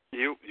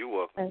 You're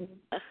welcome.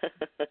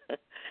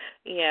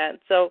 Yeah.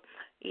 So,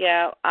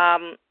 yeah.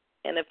 And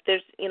if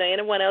there's,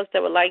 anyone else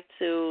that would like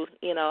to,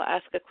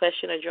 ask a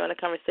question or join the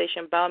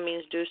conversation, by all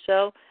means do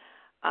so.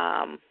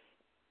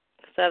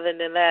 So other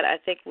than that, I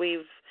think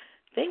we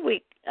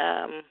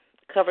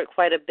covered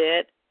quite a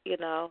bit,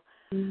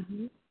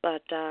 Mm-hmm.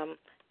 But,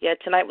 yeah,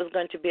 tonight was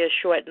going to be a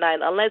short night.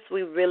 Unless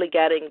we really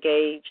got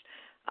engaged,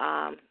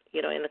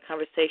 in the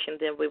conversation,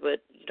 then we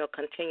would,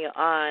 continue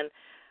on.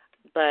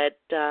 But,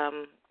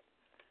 the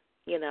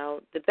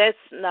best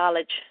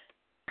knowledge,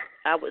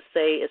 I would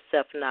say, is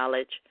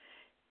self-knowledge.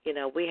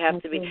 We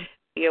have to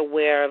be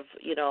aware of,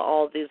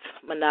 all these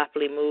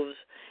monopoly moves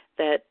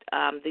that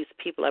these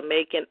people are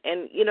making.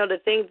 And, the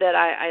thing that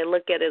I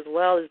look at as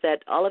well is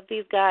that all of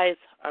these guys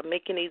are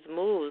making these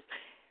moves,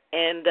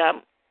 and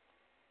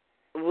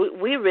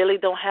we really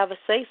don't have a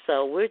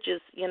say-so. We're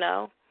just,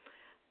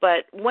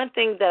 But one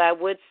thing that I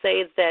would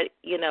say is that,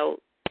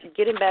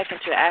 getting back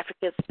into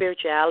African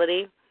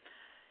spirituality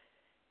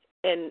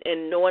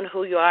and knowing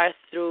who you are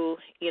through,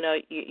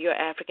 your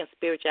African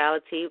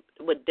spirituality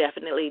would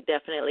definitely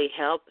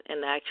help,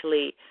 and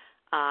actually,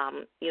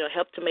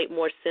 help to make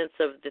more sense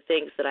of the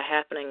things that are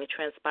happening and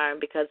transpiring.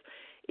 Because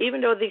even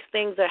though these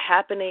things are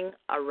happening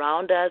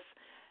around us,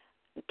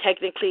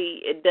 technically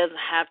it doesn't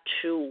have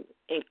to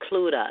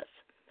include us.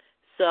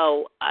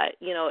 So,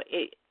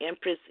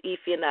 Empress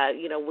Ify and I,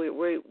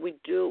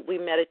 we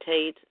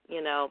meditate,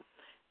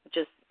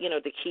 just,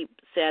 to keep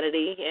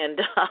sanity,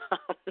 and,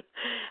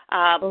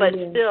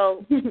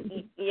 still,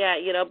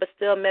 but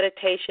still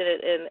meditation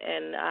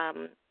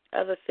and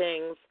other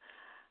things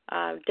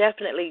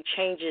definitely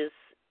changes,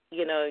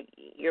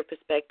 your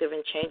perspective,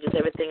 and changes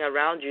everything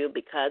around you,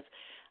 because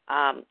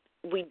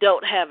we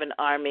don't have an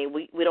army.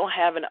 We don't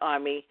have an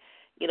army,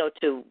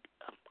 to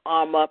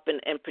arm up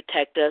and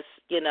protect us,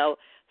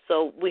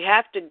 So we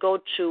have to go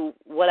to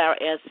what our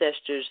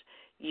ancestors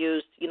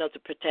used, to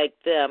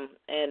protect them.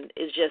 And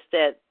it's just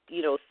that,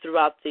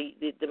 throughout the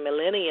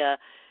millennia,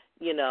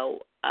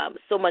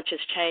 so much has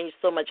changed,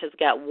 so much has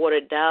got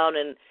watered down,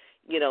 and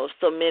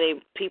so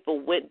many people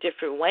went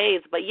different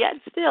ways. But yet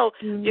still,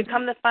 you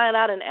come to find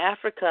out in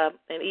Africa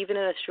and even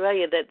in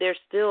Australia that there's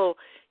still,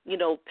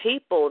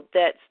 people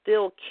that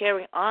still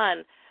carry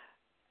on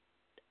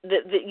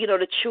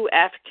the true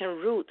African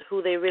root,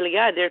 who they really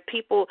are. There are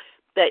people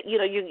that,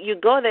 you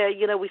go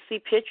there, we see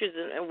pictures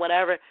and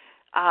whatever,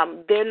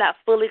 they're not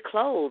fully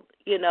clothed.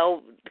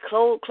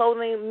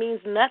 Clothing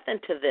means nothing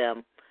to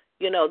them.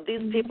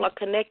 These people are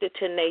connected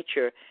to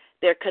nature.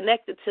 They're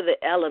connected to the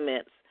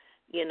elements,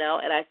 and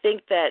I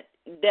think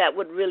that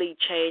would really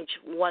change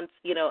once,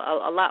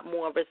 a lot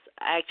more of us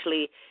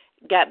actually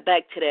got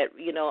back to that,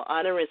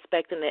 honor,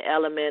 respecting the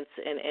elements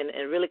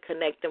and really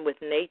connecting with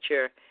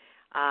nature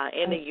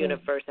in the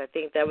universe. I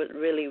think that would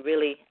really,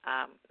 really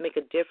make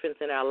a difference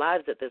in our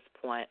lives at this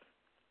point.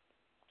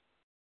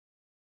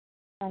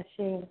 I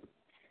see.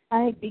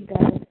 I agree,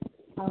 guys.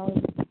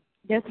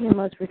 Definitely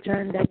must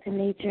return back to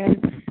nature.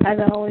 And as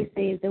I always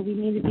say, is that we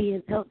need to be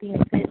as healthy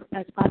and fit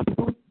as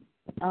possible.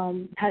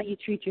 How you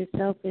treat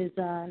yourself is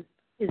the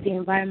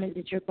environment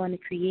that you're going to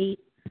create.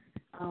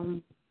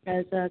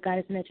 As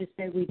Goddess Nature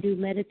said, we do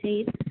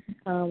meditate.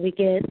 We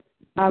get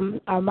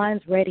our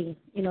minds ready,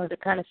 to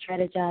kind of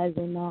strategize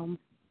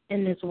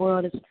in this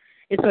world.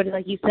 It's sort of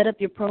like you set up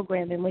your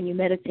program, and when you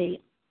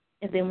meditate,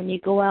 and then when you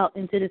go out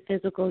into the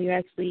physical, you're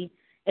actually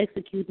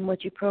executing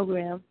what you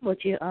program,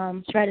 what you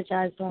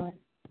strategized on.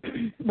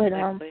 But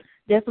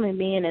definitely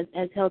being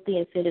as healthy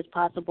and fit as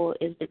possible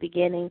is the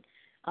beginning.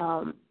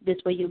 This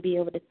way you'll be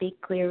able to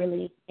think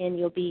clearly, and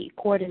you'll be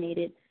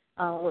coordinated.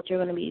 What you're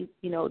going to be,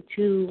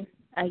 two,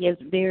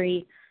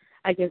 very,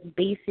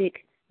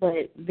 basic,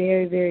 but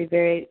very, very,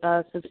 very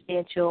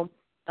substantial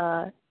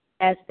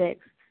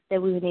aspects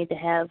that we would need to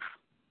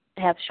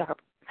have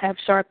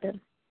sharpened.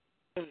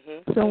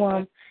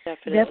 So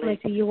definitely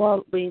to you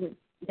all, we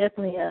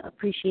definitely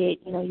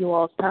appreciate you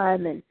all's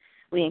time, and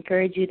we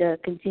encourage you to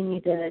continue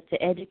to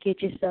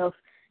educate yourself.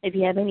 If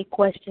you have any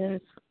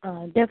questions,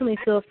 definitely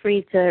feel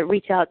free to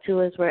reach out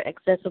to us. We're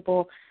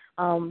accessible.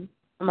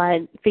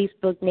 My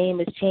Facebook name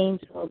has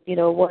changed. So, it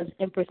was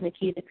Empress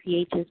Nikita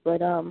Creations,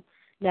 but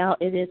now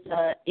it is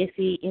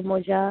Ife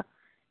Imoja.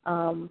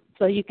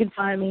 So you can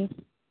find me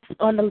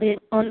on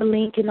the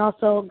link, and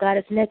also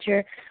Goddess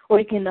Nature, or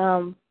you can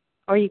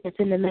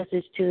send a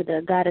message to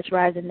the Goddess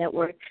Rising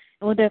Network,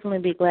 and we'll definitely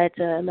be glad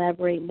to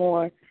elaborate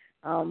more.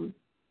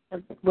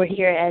 We're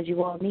here as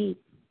you all need.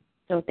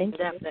 So thank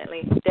you.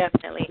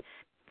 Definitely.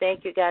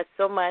 Thank you guys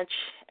so much.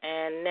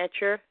 And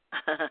Nature,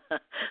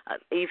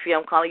 Ify,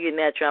 I'm calling you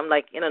Nature. I'm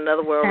like in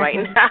another world right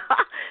now.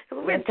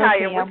 We're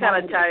tired. We're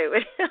kind of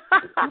tired.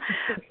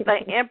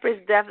 But Empress,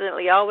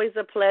 definitely always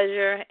a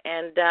pleasure.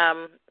 And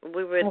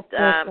we would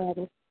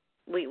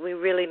we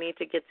really need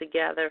to get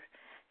together.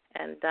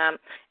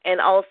 And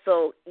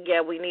also,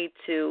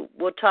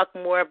 we'll talk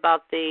more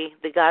about the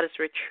Goddess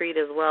Retreat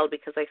as well,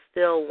 because I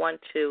still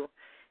want to,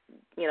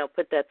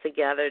 put that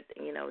together.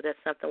 That's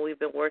something we've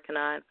been working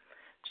on.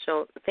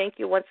 So thank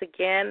you once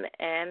again,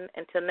 and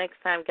until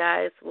next time,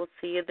 guys, we'll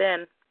see you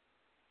then.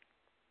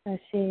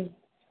 Ashe.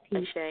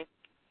 Ashe.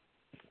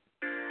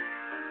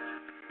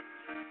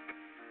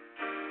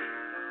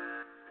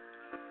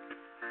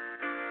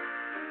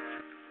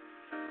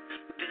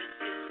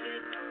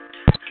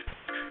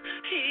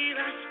 Here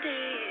I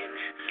stand.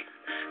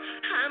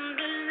 I'm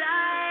the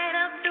light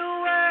of the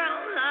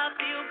world. I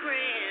feel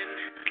grand.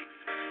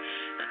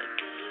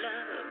 The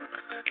love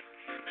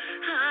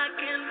I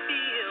can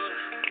feel,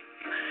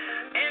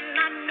 and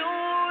I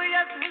know,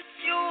 yes, for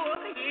sure,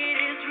 it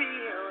is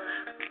real.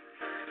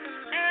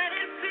 And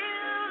it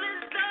feels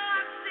as though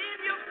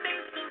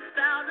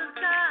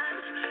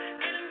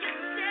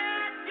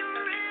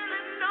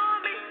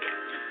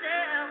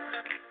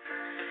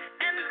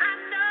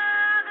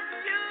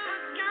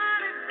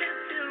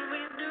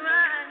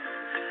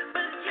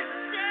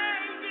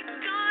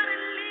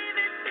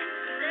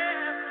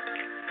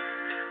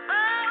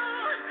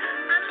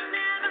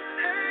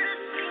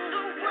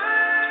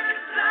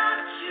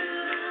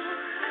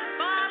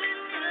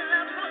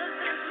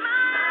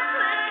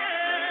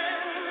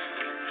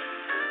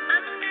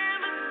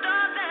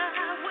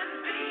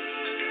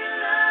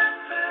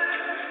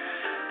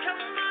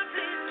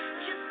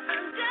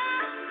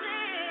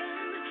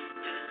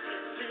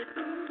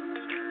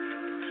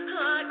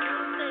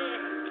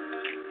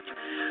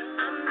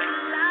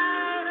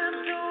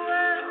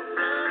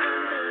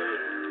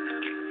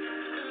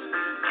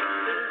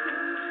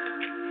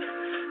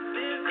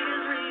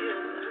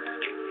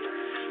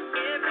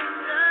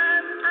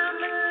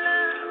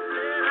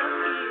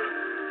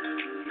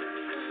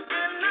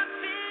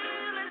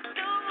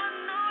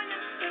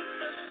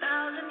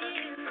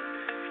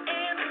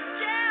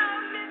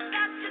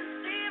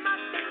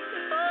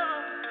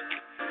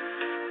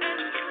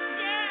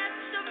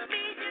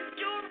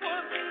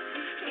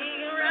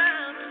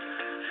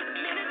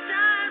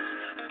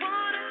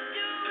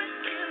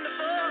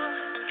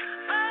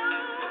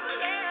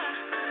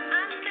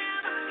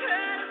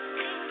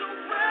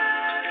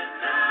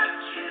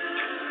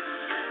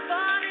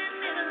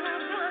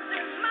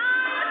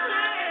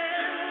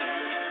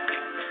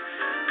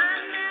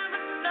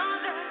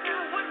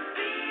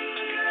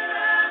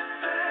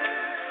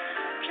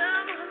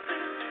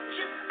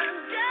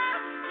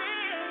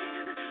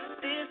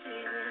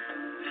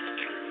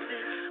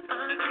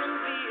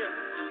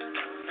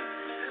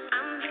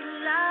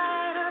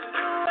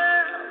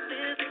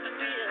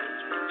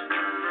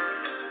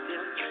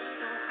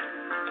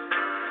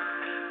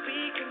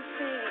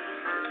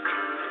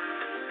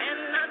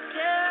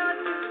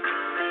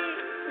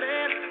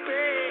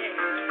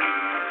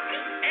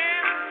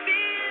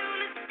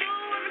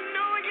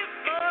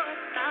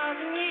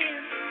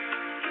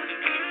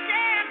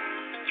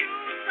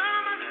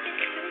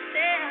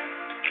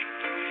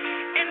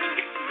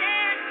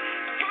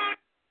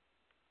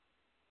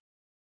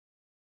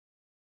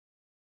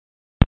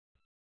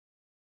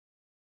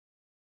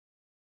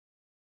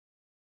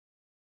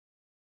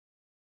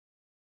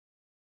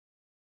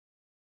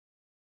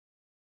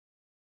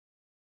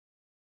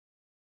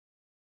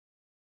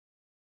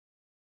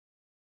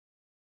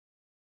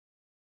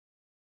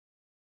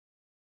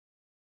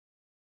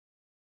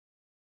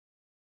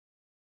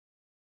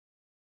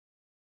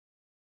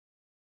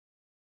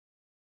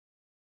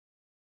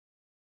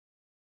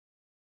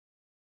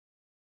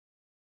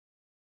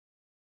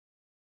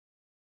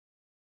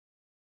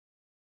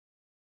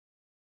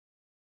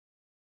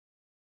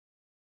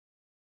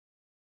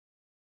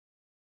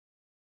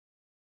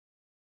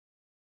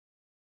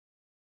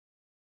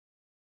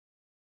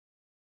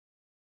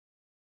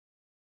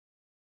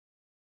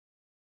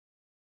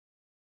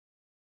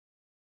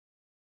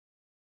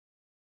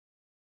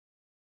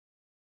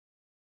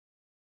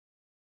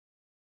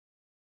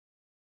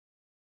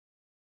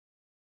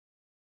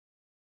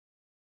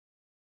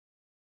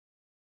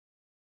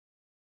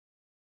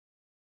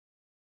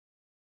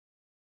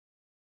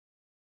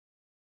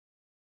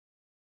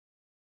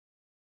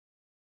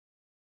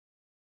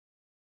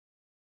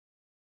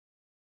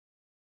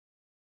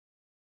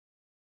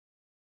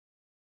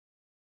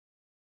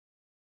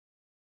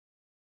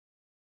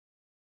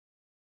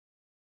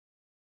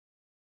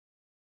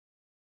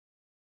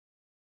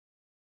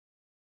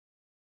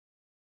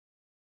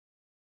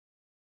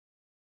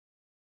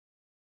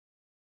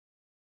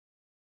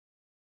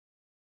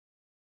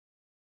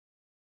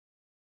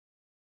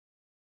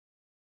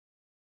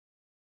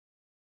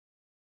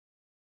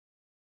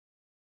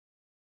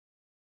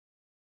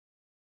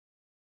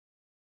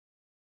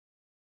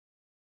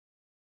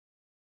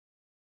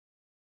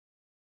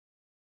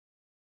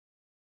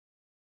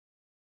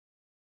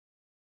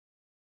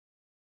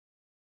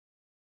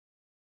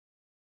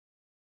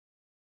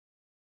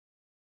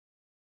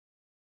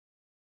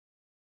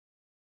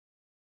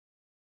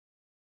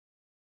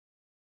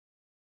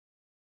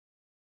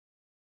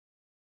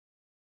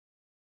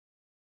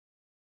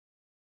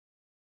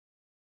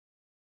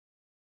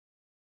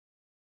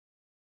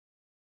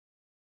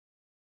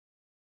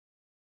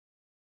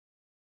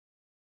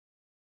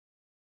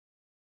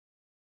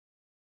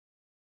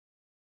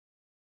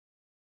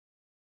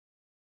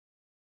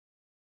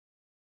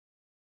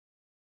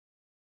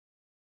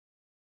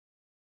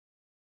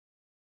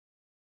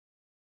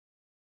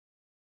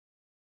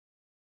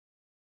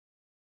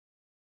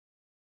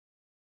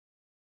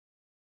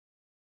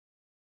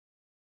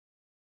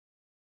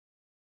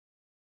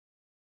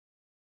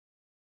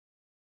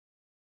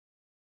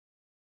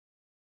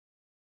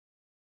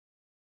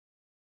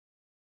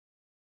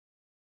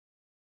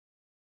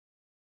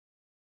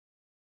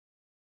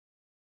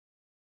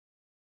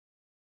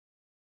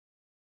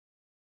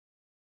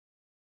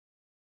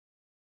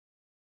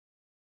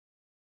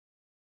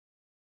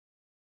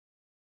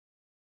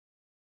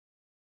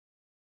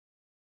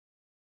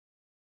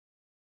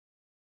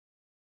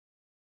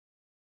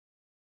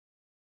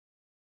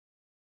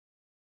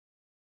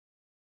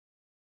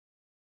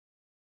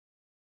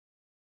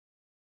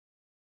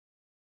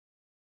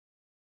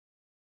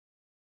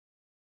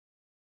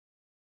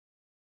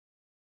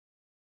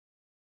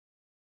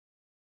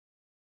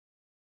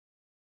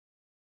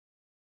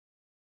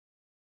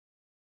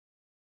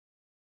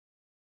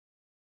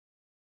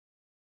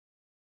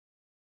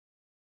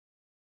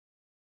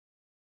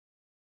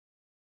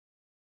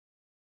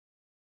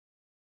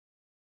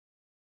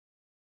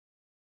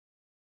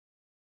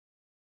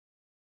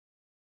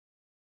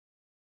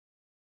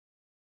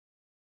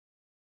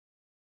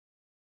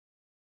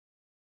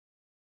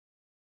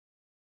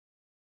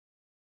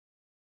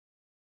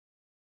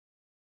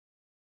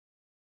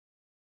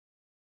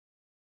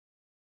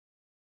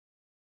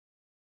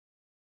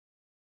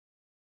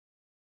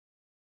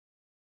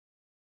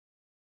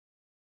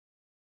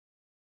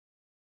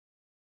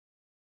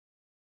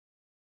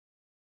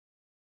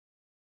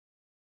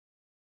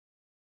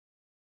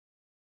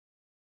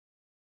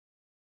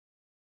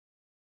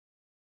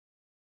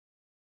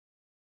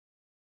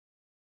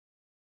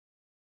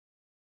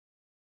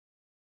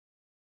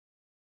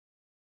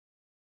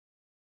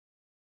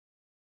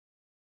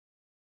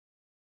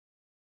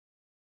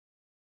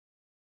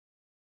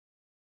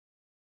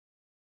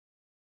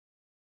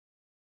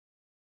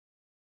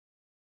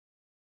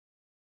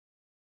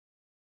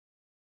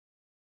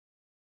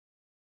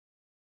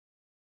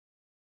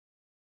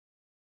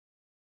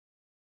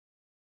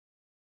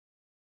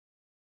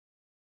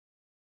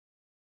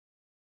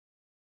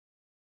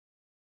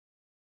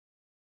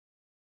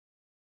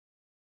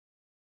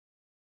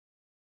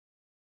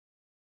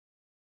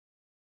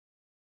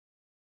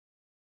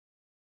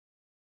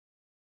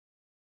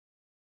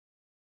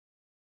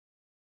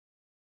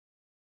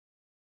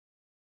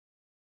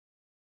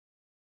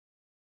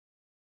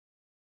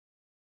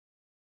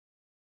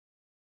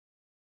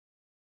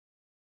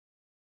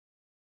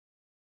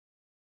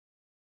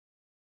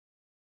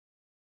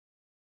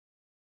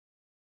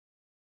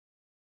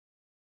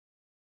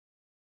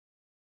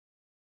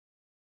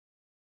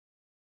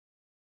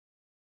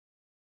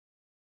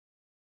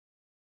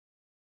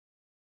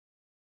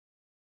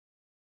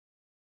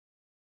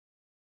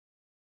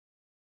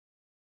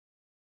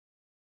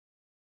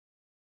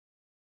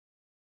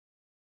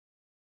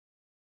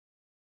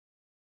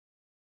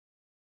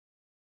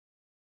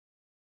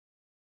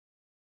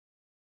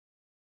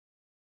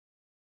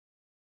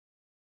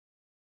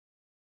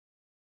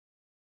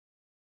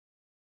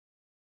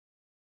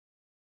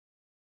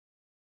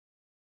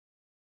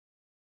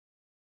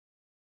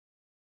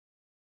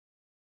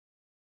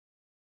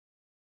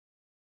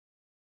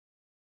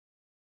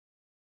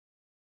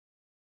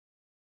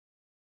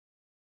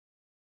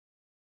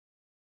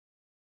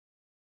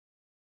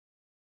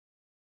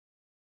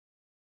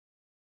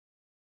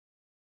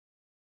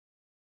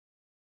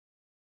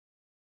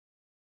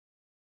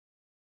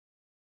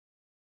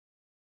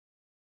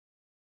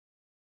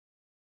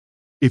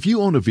If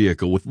you own a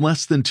vehicle with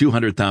less than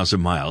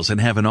 200,000 miles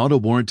and have an auto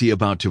warranty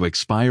about to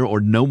expire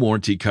or no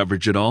warranty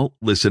coverage at all,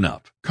 listen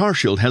up.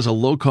 CarShield has a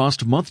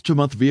low-cost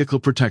month-to-month vehicle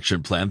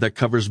protection plan that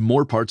covers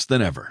more parts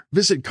than ever.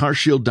 Visit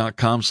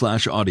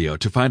carshield.com/audio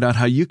to find out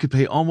how you could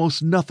pay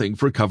almost nothing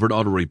for covered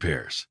auto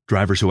repairs.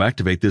 Drivers who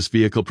activate this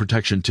vehicle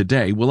protection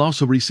today will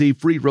also receive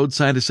free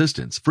roadside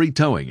assistance, free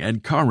towing,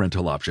 and car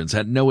rental options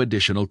at no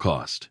additional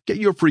cost. Get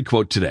your free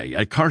quote today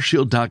at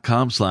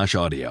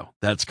carshield.com/audio.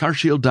 That's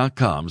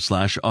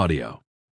carshield.com/audio.